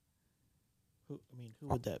 Who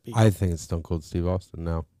would that be? I think it's Stone Cold Steve Austin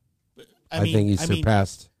now. I think he mean,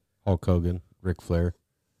 surpassed Hulk Hogan, Ric Flair.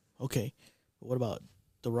 okay, but what about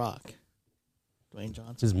The Rock, Dwayne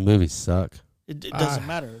Johnson? His movies suck. It doesn't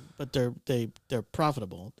matter, but they're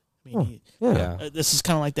profitable. I mean, Yeah. this is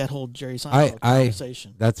kind of like that whole Jerry Seinfeld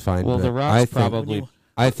conversation. That's fine. Well, but The Rock's I think, probably.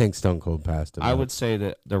 I think Stone Cold passed him. I up. would say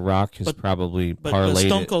that The Rock has probably But parlayed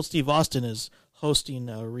Stone it. Cold Steve Austin is hosting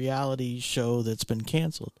a reality show that's been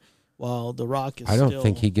canceled, while The Rock is I don't still,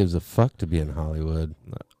 think he gives a fuck to be in Hollywood.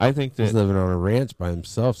 I think He's that living on a ranch by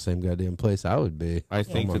himself, same goddamn place I would be. I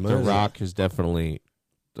think Oh, that my The man. Rock has definitely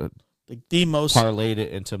the most parlayed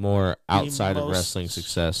it into more outside of most- wrestling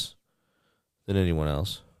success than anyone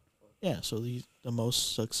else. so he's the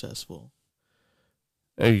most successful.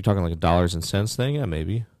 Are you talking like a dollars and cents thing? Yeah,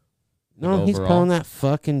 maybe. No, Like he's overall? pulling that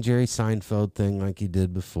fucking Jerry Seinfeld thing like he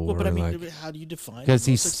did before. Well, but I mean, like, how do you define? because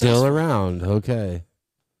the he's most still successful? around. Okay.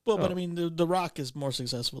 Well, but I mean, the Rock is more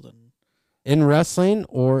successful than In wrestling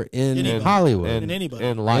or in Anybody. Hollywood? In anybody.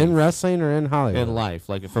 in life, In wrestling or in Hollywood? in life,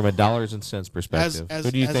 like from a dollars and cents perspective. As-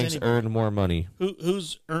 Who do you as think's anybody. earned more money?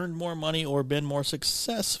 Who's earned more money or been more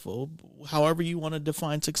successful, however you want to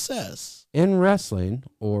define success. In wrestling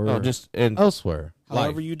or No, just in elsewhere?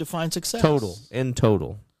 However Life. you define success. total. In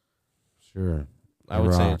total, Sure. I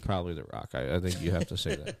would say Rock. it's probably The Rock. I think you have to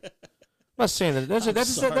say that. I'm not saying that.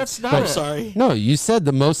 That's not. I'm a- sorry. No, you said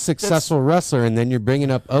the most successful wrestler, and then you're bringing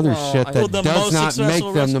up other Well, shit I- that Well, the does most not make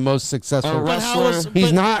successful them the most successful. A But how is- wrestler. He's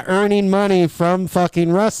but- not earning money from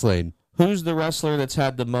fucking wrestling. Who's the wrestler that's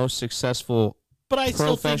had the most successful But I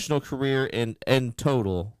still think, professional career in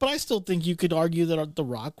total? but I still think you could argue that The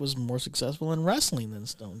Rock was more successful in wrestling than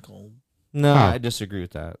Stone Cold. No, How? I disagree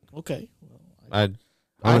with that. Okay. Well,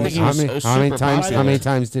 I think he was How many super times? popular. How many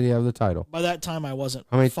times did he have the title? by that time, I wasn't.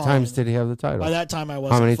 How many following times it. did he have the title? By that time, I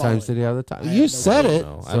wasn't. How many following times did he have the title? I You have no said idea. it,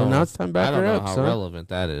 No, I so don't now know. it's time to back I don't her know up. how son. relevant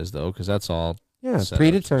that is, though, because that's all. Yeah, it's set up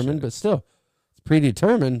predetermined, to but still, it's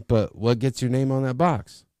predetermined. But what gets your name on that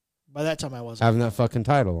box? By that time, I wasn't. Having that fucking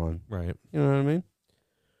title on. Right. You know what I mean?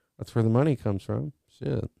 That's where the money comes from.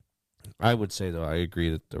 Shit. I would say though, I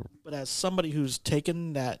agree that the But as somebody who's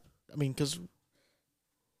taken that, I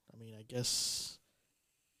guess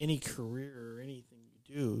any career or anything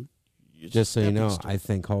you do, it's Just so you stepping know, stone. I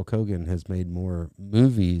think Hulk Hogan has made more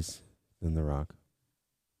movies than The Rock.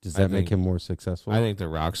 Does I that make think- him more successful? I think the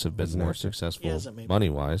Rocks have been As an more actor. successful hasn't made- money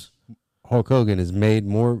wise. Hulk Hogan has made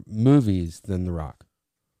more movies than The Rock.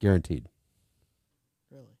 Guaranteed.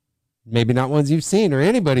 Really. Maybe not ones you've seen or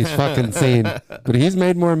anybody's fucking seen, but he's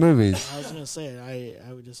made more movies. I was gonna say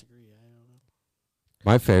I would disagree. I don't know.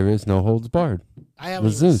 My favorite is No Holds Barred I haven't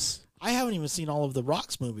with even, Zeus. I haven't even seen all of the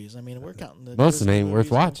Rock's movies. I mean, we're counting the Most of them Disney ain't worth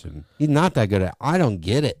movies. watching. He's not that good at. I don't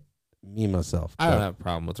get it. Me myself. I don't but have a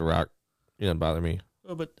problem with the Rock. It doesn't bother me.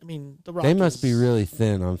 Oh, but I mean, the Rock. they must be is- really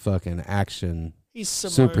thin on fucking action He's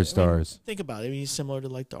similar, superstars. think about it. I mean, he's similar to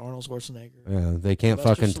like the Arnold Schwarzenegger. Yeah, they can't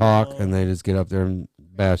Sylvester fucking talk, Stallone. and they just get up there and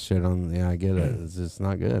bash shit on. Yeah, I get it. It's just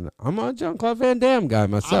not good. I'm a Jean-Claude Van Damme guy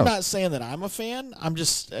I'm myself. not saying that I'm a fan. I'm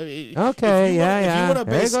just Okay, If you wanna, yeah. If you want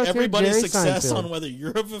to There base goes your everybody's Jerry success Seinfeld. on whether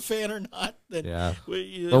you're a fan or not, then Yeah.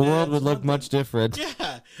 the The world would look much different.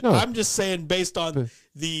 Yeah, No. I'm just saying based on But-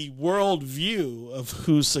 the world view of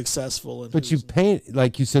who's successful and But you who's paint,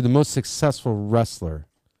 like you said, the most successful wrestler.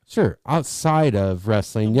 Sure, outside of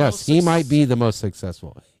wrestling, The yes, most he might be the most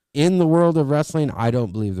successful. In the world of wrestling, I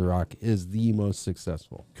don't believe The Rock is the most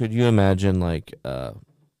successful. Could you imagine like a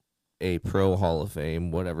pro Hall of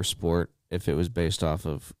Fame, whatever sport, if it was based off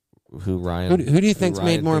of who Ryan? Who do you think's made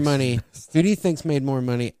Ryan more thinks- money? Who do you think's made more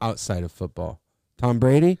money outside of football? Tom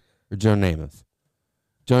Brady or Joe Namath?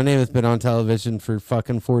 Joe Namath's been on television for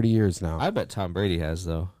fucking 40 years now. I bet Tom Brady has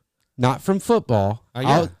though. Not from football.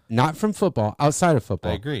 Yeah. Not from football. Outside of I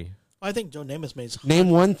football. agree. I think Joe Namath made. Name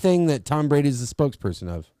one thing that Tom Brady's the spokesperson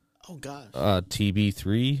of. Oh gosh.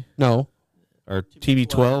 TB3 No. or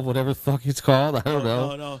TB12, whatever the fuck it's called. I don't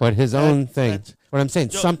know. No. But his That- own thing. that's- What I'm saying,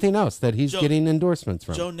 Joe- something else that he's Joe- getting endorsements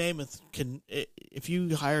from. Joe Namath can. If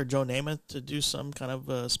you hire Joe Namath to do some kind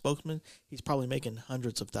of spokesman, he's probably making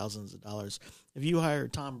hundreds of thousands of dollars. If you hire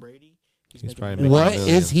Tom Brady, he's making probably millions. What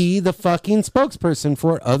millions. is he the fucking spokesperson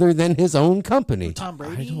for other than his own company? Tom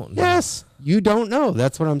Brady? I don't know. Yes, you don't know.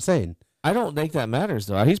 That's what I'm saying. I don't think that matters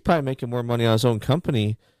though. He's probably making more money on his own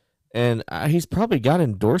company, and he's probably got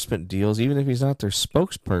endorsement deals, even if he's not their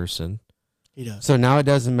spokesperson. He does. So now it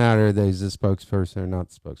doesn't matter that he's a spokesperson or not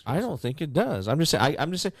the spokesperson. I don't think it does. I'm just saying.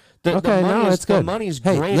 I'm just saying. The Okay, money no, is, it's good. The money's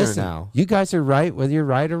Hey, greater listen, now. you guys are right whether you're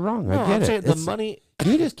right or wrong. No, I get I'm it. saying the It's- money.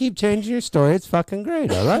 You just keep changing your story. It's fucking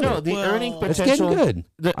great. I love No, it. the Well, earning it's potential. getting good.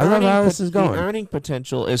 The I love earning how this is going. The earning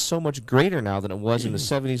potential is so much greater now than it was in the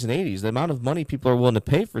 70s and 80s. The amount of money people are willing to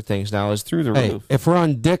pay for things now is through the Hey, roof. if we're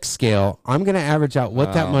on Dick scale, I'm going to average out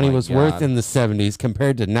what that Oh, money my was worth God. in the 70s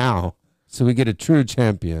compared to now, so we get a true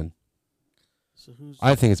champion. So who's?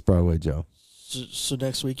 I think it's Broadway Joe. So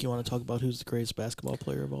next week you want to talk about who's the greatest basketball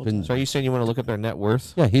player of all Been- time? So are you saying you want to look up their net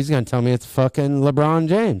worth? Yeah, he's going to tell me it's fucking LeBron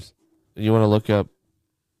James. You want to look up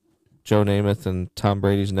Joe Namath and Tom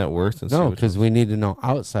Brady's net worth? And see No, which because one- we need to know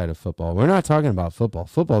outside of football. We're not talking about football.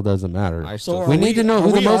 Football doesn't matter. I So still are we we- need to know are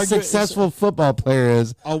who the we most arguing- successful football player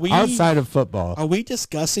is Are we outside of football. Are we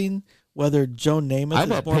discussing whether Joe Namath I is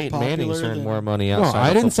bet more Peyton popular Manning's earned than- more money No, outside I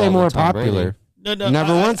of didn't say football more than Tom Brady. popular. No,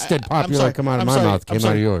 Never once did I'm popular sorry, come out of I'm my sorry, mouth, came I'm out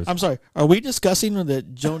sorry, of yours. I'm sorry. Are we discussing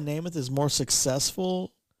that Joe Namath is more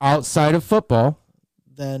successful Outside of football.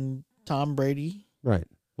 than Tom Brady? Right.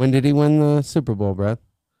 When did he win the Super Bowl, Brad?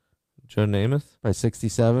 Joe Namath? By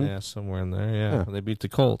 67? Yeah, somewhere in there. Yeah. Yeah. They beat the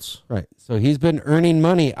Colts. Right. So he's been earning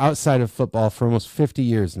money outside of football for almost 50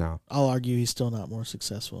 years now. I'll argue he's still not more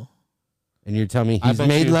successful. And you're telling me I he's bet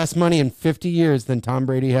made you- less money in 50 years than Tom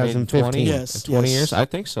Brady has in 15? Yes. 20 yes. years? I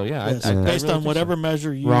think so, yeah. Yes. I Based really on think whatever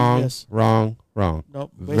measure you Wrong, yes. wrong, wrong.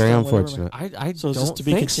 Nope. based Very on whatever unfortunate. So. I So is don't this to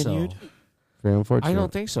be think continued? so. Very unfortunate. I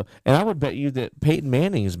don't think so. And I would bet you that Peyton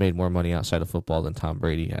Manning has made more money outside of football than Tom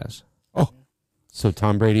Brady has. So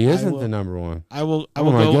Tom Brady isn't will- the number one. I will. I Oh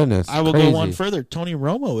will my go. goodness, I will go crazy. one further. Tony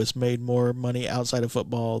Romo has made more money outside of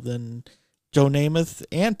football than Joe Namath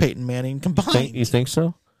and Peyton Manning combined. You think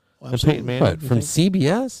so? Well, And absolutely. Peyton Manning? What, you from think?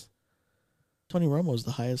 CBS? Tony Romo is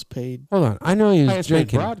the highest paid. Hold on. I know he was Highest paid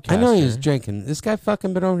drinking. I know he was broadcaster. drinking. This guy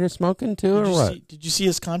fucking been over here smoking too, or what? Did you see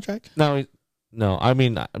his contract? No, no. I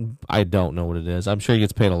mean, I don't know what it is. I'm sure he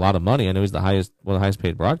gets paid a lot of money. I know he's one of the highest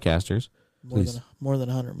paid broadcasters. Please. More than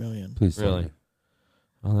 100 million. Please tell Really? me.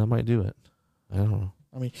 Well, that might do it. I don't know.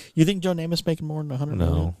 I mean, you think Joe Namath's making more than 100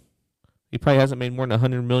 million? No, he probably hasn't made more than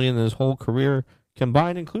 100 million in his whole career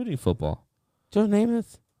combined, including football. Joe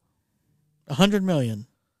Namath? 100 million.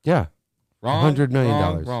 Yeah. Wrong. $100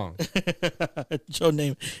 million. Wrong. Joe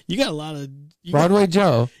Namath. You got a lot of. Broadway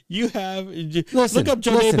Joe. You have. Listen, look up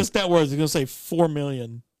Joe listen. Namath's net worth. It's going to say 4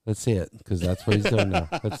 million. Let's see it, because that's what he's doing now.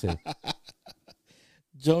 Let's see.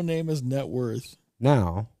 Joe Namath's net worth.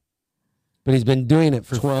 Now. But he's been doing it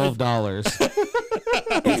for $12.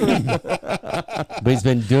 But he's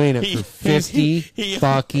been doing it for 50 he-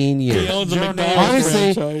 fucking He years. owns a Joe McDonald's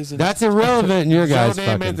Honestly, franchise. and- that's irrelevant in your guys' Joe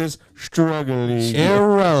Namath fucking. is struggling.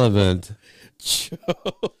 Irrelevant.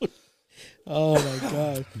 Oh my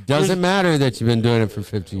god! Doesn't matter that you've been doing it for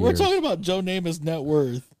 50 We're years. talking about Joe Namath's net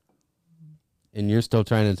worth. And you're still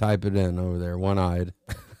trying to type it in over there, one-eyed.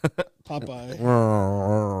 Popeye.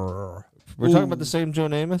 We're talking about the same Joe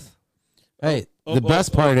Namath? Hey, the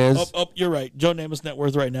best part is You're right. Joe Namath's net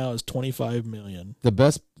worth right now is 25 million. the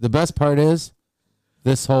best part is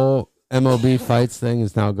this whole MLB fights thing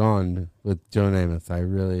is now gone with Joe Namath. I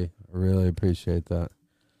really appreciate that.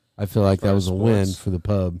 I feel like that was a win sports. for the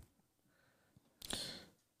pub.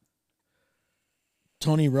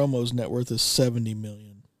 Tony Romo's net worth is 70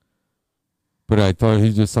 million. But I thought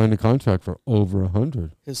he just signed a contract for over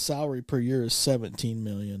 100. His salary per year is 17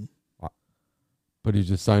 million. But he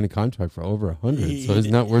just signed a contract for over 100. He- So his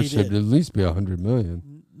he net did- worth he should did. at least be 100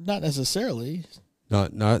 million. Not necessarily.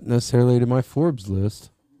 Not necessarily to my Forbes list.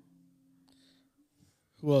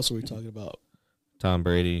 Who else are we talking about? Tom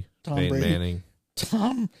Brady, Tom Peyton Brady. Manning.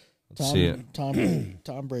 Tom Let's see it.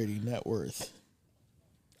 Tom Brady net worth.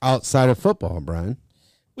 Outside of football, Brian.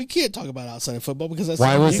 We can't talk about outside of football because that's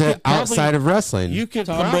Why was you it could probably- outside of wrestling? You could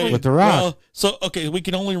Tom probably Brady With The Rock. Well, so okay, we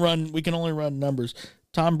can only run numbers.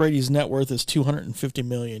 Tom Brady's net worth is 250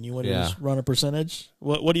 million. You want to Yeah. just run a percentage?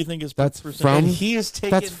 What do you think is That's percentage? from- and he is taking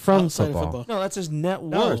That's from outside of football. football? No, that's his net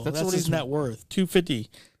worth. No, that's that's what his he's net worth.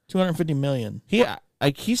 250 million.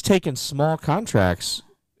 He's taking small contracts.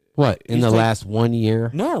 What, in He's the like- last 1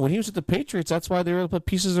 year? No, when he was at the Patriots, that's why they were able to put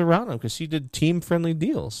pieces around him because he did team friendly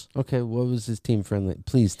deals. Okay, what was his team friendly?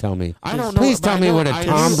 Please tell me. I don't know. Please but tell I me know- what a I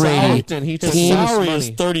Tom know Brady Southampton, he His took team- salary money. is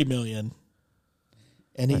 30 million,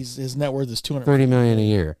 and his net worth is 200. 30 million a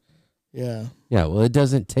year. Yeah, Yeah, well, it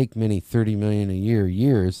doesn't take many 30 million a year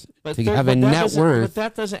years But to thir- have but a that net doesn't- worth. But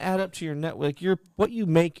that doesn't add up to your net. Like what you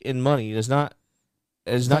make in money is not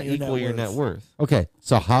not your equal net your worth. net worth. Okay,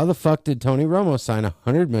 so how the fuck did Tony Romo sign a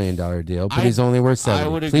 $100 million deal, but I- he's only worth 70? I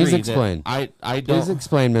would agree. Please that explain. I Please don't.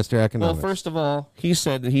 explain, Mr. Well, Economics. first of all, he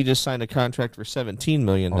said that he just signed a contract for $17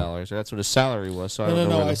 million, or that's what his salary was. So I don't know.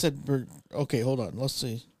 no. whether- I said okay. Hold on. Let's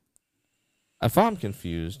see. If I'm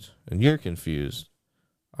confused and you're confused,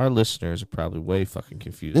 our listeners are probably way fucking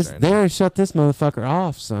confused This, right they now. already shut this motherfucker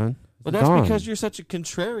off, son. But that's Gone. because you're such a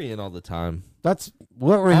contrarian all the time. That's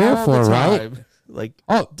what we're here All for, the right? time. Like,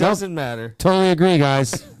 Oh, doesn't matter. totally agree,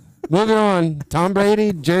 guys. Moving on. Tom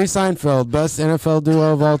Brady, Jerry Seinfeld, best NFL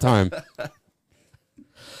duo of all time.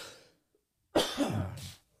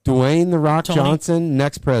 Dwayne The Rock Tony- Johnson,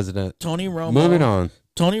 next president. Tony Romo. Moving on.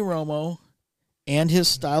 Tony Romo and his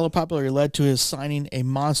style of popularity led to his signing a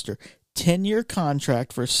monster 10-year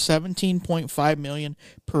contract for $17.5 million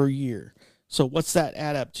per year. So what's that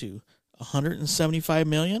add up to? $175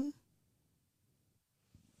 million?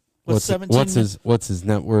 What's his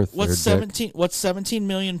net worth? What's there, Dick? 17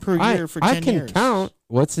 million per year for 10 I can years? count.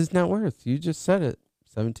 What's his net worth? You just said it.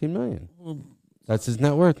 17 million. That's his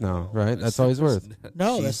net worth now, right? That's all he's worth.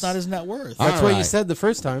 No, that's not his net worth. That's what you right. said the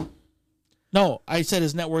first time. No, I said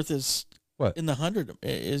his net worth is What? in the 100. No,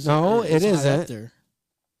 it high up isn't. there.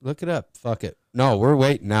 Look it up. Fuck it. No, we're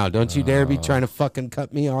waiting now. Don't you dare be trying to fucking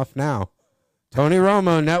cut me off now. Tony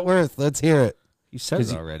Romo, net worth. Let's hear it. You said 'Cause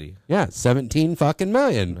it you- already. Yeah, 17 fucking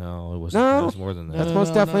million. No, it wasn't. No. It was more than that. That's No, most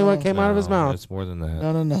no, definitely no. what came out of his No, mouth. It's more than that.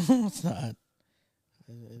 No, it's not.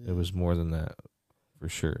 It was more than that, for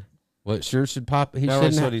sure. What sure should pop? He That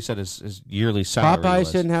shouldn't. was what he said his yearly salary Popeye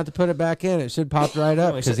was. shouldn't have to put it back in. It should pop right up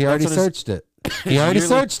No, he because said- he already that's what searched it. He already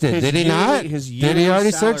searched it. his Did he yearly- not? his Did he yearly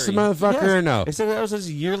already search the salary. motherfucker Yes. or no? He said that was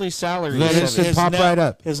his yearly salary. Then it was should pop right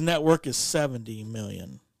up. His network is 70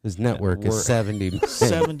 million. His network is Worth. 70.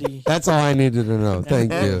 70. That's all I needed to know. Thank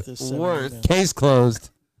net you. worth is 70 Worth. million. Case closed.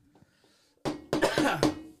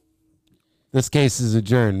 This case is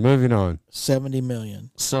adjourned. Moving on. 70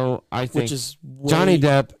 million, So I think, which is way, Johnny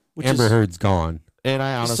Depp, which Amber is- Heard's gone. and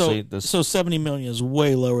I honestly, this so 70 million is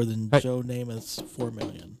way lower than Hey. Joe Namath's 4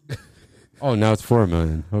 million. Oh, now it's 4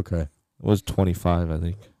 million. Okay. was 25, I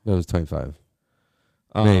think. That was 25.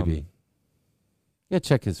 Um, Maybe. Yeah,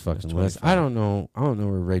 check his fucking It's list. 25. I don't know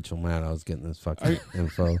where Rachel Maddow's getting this fucking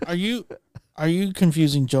info. Are you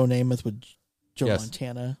confusing Joe Namath with Joe Yes.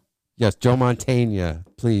 Montana? Yes, Joe Montana.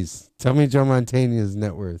 Please tell me Joe Montana's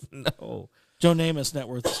net worth. No. Joe Namath's net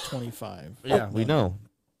worth is 25. Yeah, we know.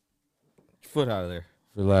 Foot out of there.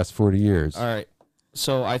 For the last 40 years. All right.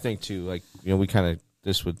 So I think too, like, we kind of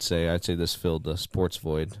I'd say this filled the sports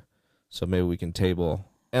void. So maybe we can table.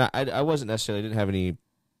 And I wasn't necessarily didn't have any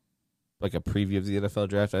like a preview of the NFL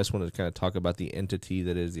draft. I just wanted to kind of talk about the entity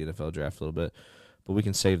that is the NFL draft a little bit, but we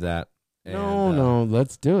can save that. And, No,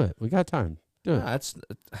 let's do it. We got time. Do it. That's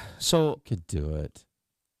so. Could do it.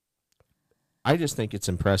 I just think it's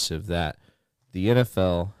impressive that the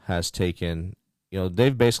NFL has taken,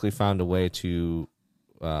 they've basically found a way to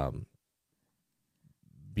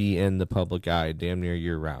be in the public eye damn near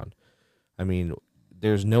year round. I mean,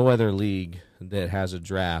 there's no other league that has a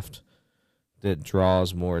draft that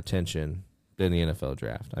draws more attention than the NFL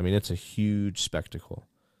draft. I mean, it's a huge spectacle.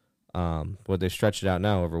 But they stretch it out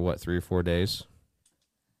now over 3 or 4 days,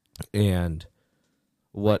 and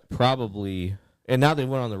now they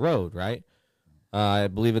went on the road, right? I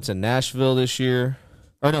believe it's in Nashville this year.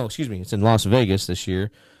 Or no, excuse me, it's in Las Vegas this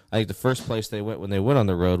year. I think the first place they went when they went on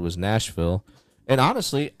the road was Nashville. And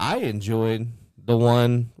honestly, I enjoyed the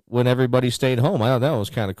one when everybody stayed home. I thought that was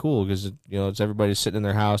kind of cool because, it's everybody sitting in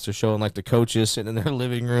their house. They're showing like the coaches sitting in their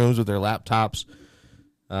living rooms with their laptops.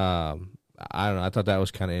 I don't know. I thought that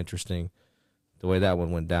was kind of interesting the way that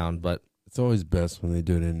one went down. But It's always best when they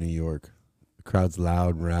do it in New York. The crowd's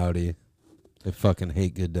loud and rowdy. They fucking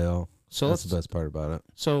hate Goodell. so That's let's the best part about it.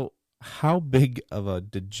 So, how big of a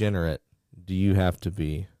degenerate do you have to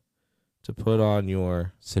be to put on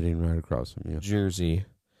your Sitting right across from you. jersey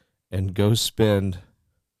and go spend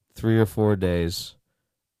 3 or 4 days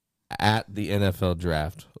at the NFL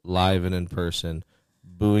draft, live and in person,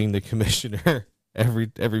 booing the commissioner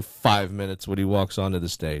every 5 minutes when he walks onto the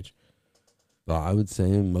stage? Well, I would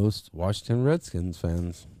say most Washington Redskins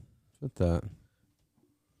fans with that.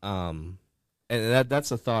 And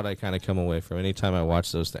that's a thought I kind of come away from anytime I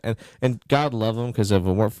watch those things. And God love them, because if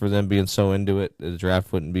it weren't for them being so into it, the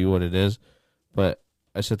draft wouldn't be what it is. But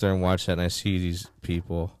I sit there and watch that, and I see these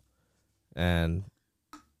people, and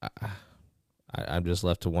I'm just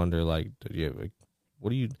left to wonder, like,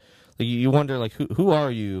 what do you, like, you wonder, like, who are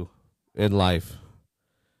you in life?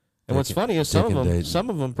 And what's funny is Dick and Dayton. some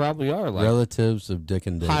of them probably are like Relatives of Dick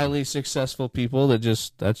and Dayton. highly successful people that's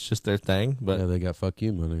just their thing. But yeah, they got fuck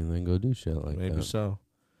you money and then go do shit like maybe that. so.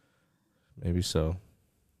 Maybe so.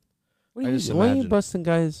 What are I you, just what are you imagine- busting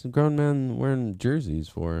guys, grown men wearing jerseys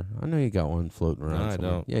for? I know you got one floating around. No, I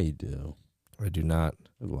somewhere. don't. Yeah, you do. I do not.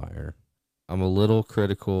 A liar. I'm a little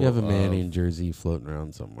critical. You have a of- Manning jersey floating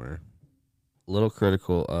around somewhere. little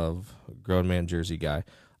critical of grown man jersey guy.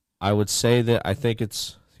 I would say that I think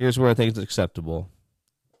here's where I think it's acceptable.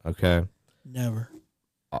 Okay. Never.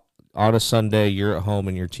 On a Sunday, you're at home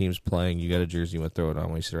and your team's playing, you got a jersey, you want to throw it on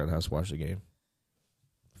when you sit around the house and watch the game.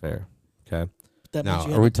 Fair. Okay. But that Now, means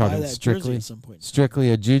you are had we to buy talking that strictly- jersey at some point.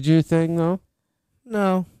 Strictly a juju thing, though?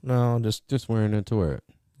 No, just Just wearing it to wear it.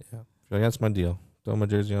 that's my deal. Throw my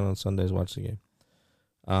jersey on Sundays, watch the game.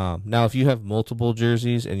 Now, if you have multiple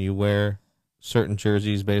jerseys and you wear certain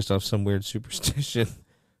jerseys based off some weird superstition,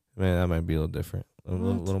 man, that might be a little different. A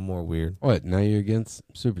little more weird. What? Now you're against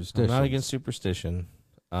I'm superstition? not against superstition.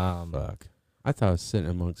 Fuck. I thought I was sitting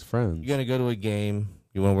amongst friends. You're going to go to a game.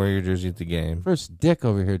 You want to wear your jersey at the game. First Dick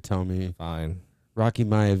over here telling me Fine. Rocky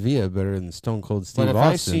Maivia better than Stone Cold Steve But if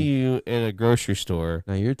Austin. I see you at a grocery store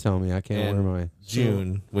Now you're telling me I can't in wear my...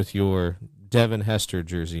 June with your Devin Hester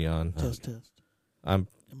jersey on, Test. I'm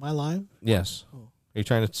Am I live? yes. Oh. Are you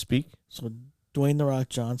trying to speak? So Dwayne The Rock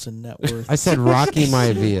Johnson net worth. I said Rocky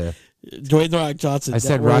Maivia. Dwayne The Rock Johnson. I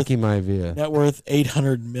said net worth, Rocky Maivia. Net worth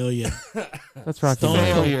 $800 million. That's Rocky Stone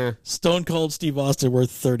Maivia. Cold. Failure. Stone Cold Steve Austin worth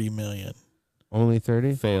 $30 million. Only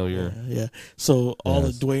 30? Failure. Yeah. So all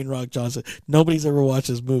Yes. the Dwayne Rock Johnson, nobody's ever watched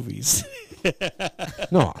his movies.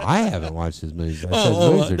 No, I haven't watched his movies. I said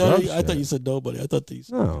movies are no, dog I shit. thought you said nobody. I thought these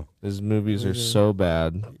No. His movies are so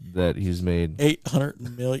bad that he's made.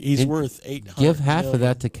 800 million. He's And worth 800. Give half million. of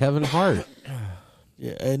that to Kevin Hart.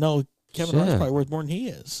 Yeah, I know Kevin Hart's Shit. probably worth more than he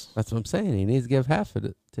is. That's what I'm saying. He needs to give half of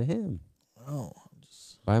it to him. Oh,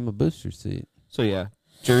 Buy him a booster seat. So yeah,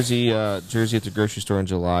 Jersey at the grocery store in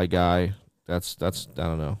July guy. That's I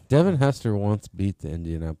don't know. Devin Hester once beat the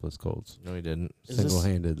Indianapolis Colts No, he didn't. Is this-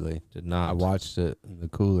 single-handedly. Did not. I watched it in the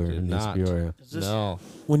cooler Did in East not. Peoria. is this, No,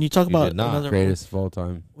 when you talk He about did not. another, Greatest of all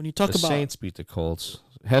time. when you talk the about Saints beat the Colts.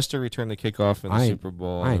 Hester returned the kickoff in the I- Super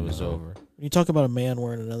Bowl, I and it was know. over. when you talk about a man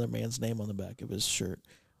wearing another man's name on the back of his shirt,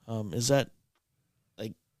 is that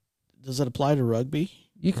like does that apply to rugby?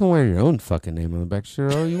 You can wear your own fucking name on the back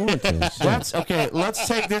shirt all you want to. Shit. Let's okay. Let's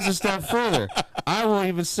take this a step further. I will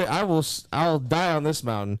even say I'll die on this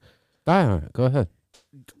mountain. Die on it. Go ahead.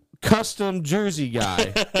 Custom jersey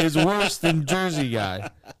guy is worse than jersey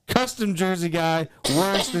guy. Custom jersey guy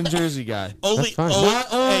worse than jersey guy. Only, fine. Not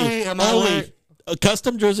only am I wearing- a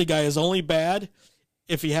custom jersey guy is only bad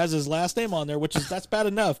if he has his last name on there, that's bad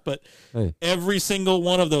enough. But Hey. every single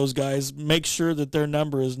one of those guys, make sure that their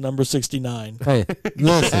number is number 69. Hey,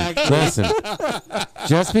 listen.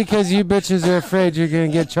 Just because you bitches are afraid you're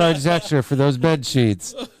going to get charged extra for those bed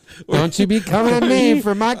sheets, don't you be coming at me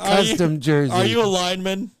for my custom jersey. Are you a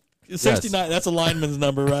lineman? 69. That's a lineman's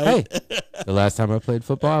number, right? Hey, the last time I played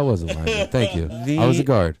football, I was a lineman. Thank you. I was a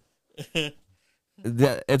guard.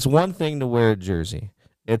 It's one thing to wear a jersey.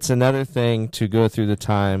 It's another thing to go through the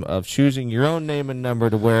time of choosing your own name and number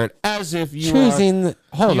to wear it as if you Choosing.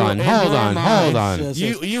 Hold you- on. in Hold your on. mind, Hold on. Yes,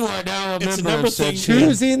 You are now a It's member another of said thing.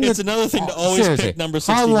 Choosing It's the- another thing to always Seriously, pick number how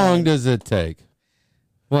 69. long does it take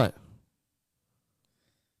What?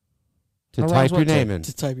 to How long type does your what take? name in?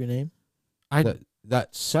 to type your name?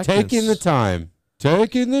 That Seconds. taking the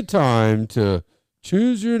time to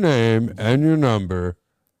choose your name and your number.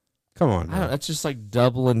 Come on, I don't, now. that's just like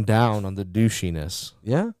doubling down on the douchiness.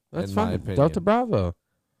 Yeah, that's in my fine. opinion. Delta Bravo.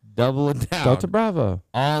 Doubling down. Delta Bravo.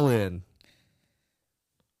 All in.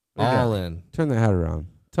 All in. Turn the hat around.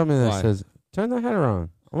 Tell me that Why? says. Turn the hat around.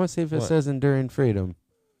 I want to see if it What? says enduring freedom.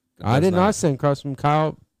 It I does did not send across from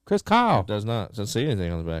Chris Kyle. It does not. It doesn't say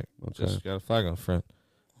anything on the back. Okay. Just got a flag on the front.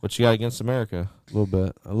 What you got against America? A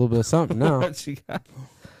little bit of something now. A What you got?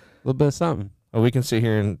 little bit of something. Oh, we can sit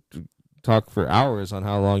here and talk for hours on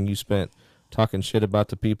how long you spent talking shit about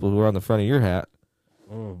the people who are on the front of your hat.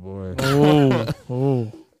 Oh boy.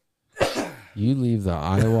 Oh. You leave the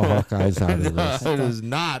Iowa Hawkeyes out of this. It is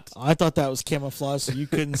not. I thought that was camouflage so you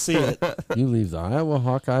couldn't see it. You leave the Iowa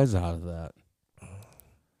Hawkeyes out of that.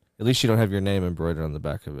 At least you don't have your name embroidered on the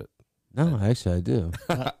back of it. No, actually I do.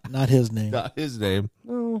 Not his name. Not his name.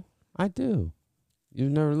 No, I do.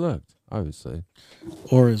 You've never looked, obviously.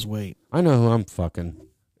 Or his weight. I know who I'm fucking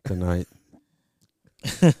tonight.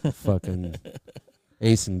 Fucking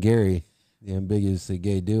Ace and Gary, the ambiguously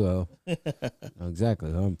gay duo. Know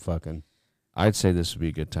exactly who I'm fucking. I'd say this would be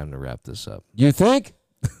a good time to wrap this up. You think?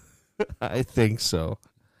 I think so.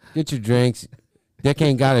 Get your drinks. Dick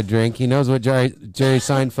ain't got a drink. He knows what Jerry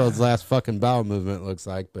Seinfeld's last fucking bowel movement looks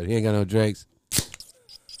like, but he ain't got no drinks.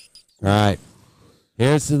 All right.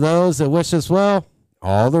 Here's to those that wish us well.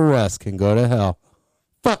 All the rest can go to hell.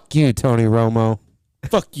 Fuck you, Tony Romo.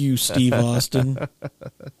 Fuck you, Steve Austin.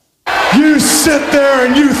 You sit there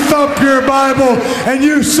and you thump your Bible and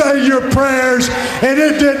you say your prayers and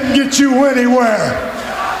it didn't get you anywhere.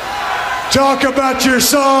 Talk about your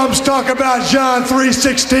Psalms, talk about John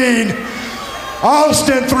 3:16.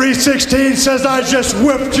 Austin 3:16 says I just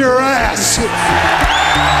whipped your ass.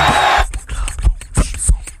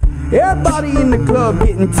 Everybody in the club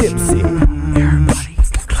getting tipsy.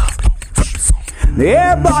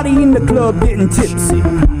 Everybody in the club getting tipsy.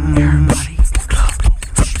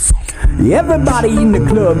 Everybody in the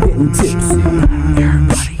club getting tipsy.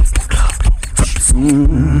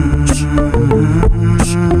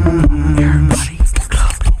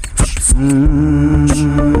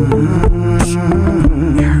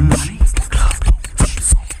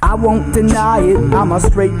 I won't deny it, I'm a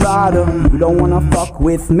straight rider. You don't wanna fuck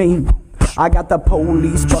with me. I got the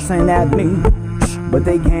police busting at me, but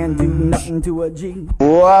they can't do nothing to a G.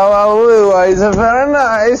 Wow, wow, wow, it's very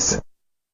nice.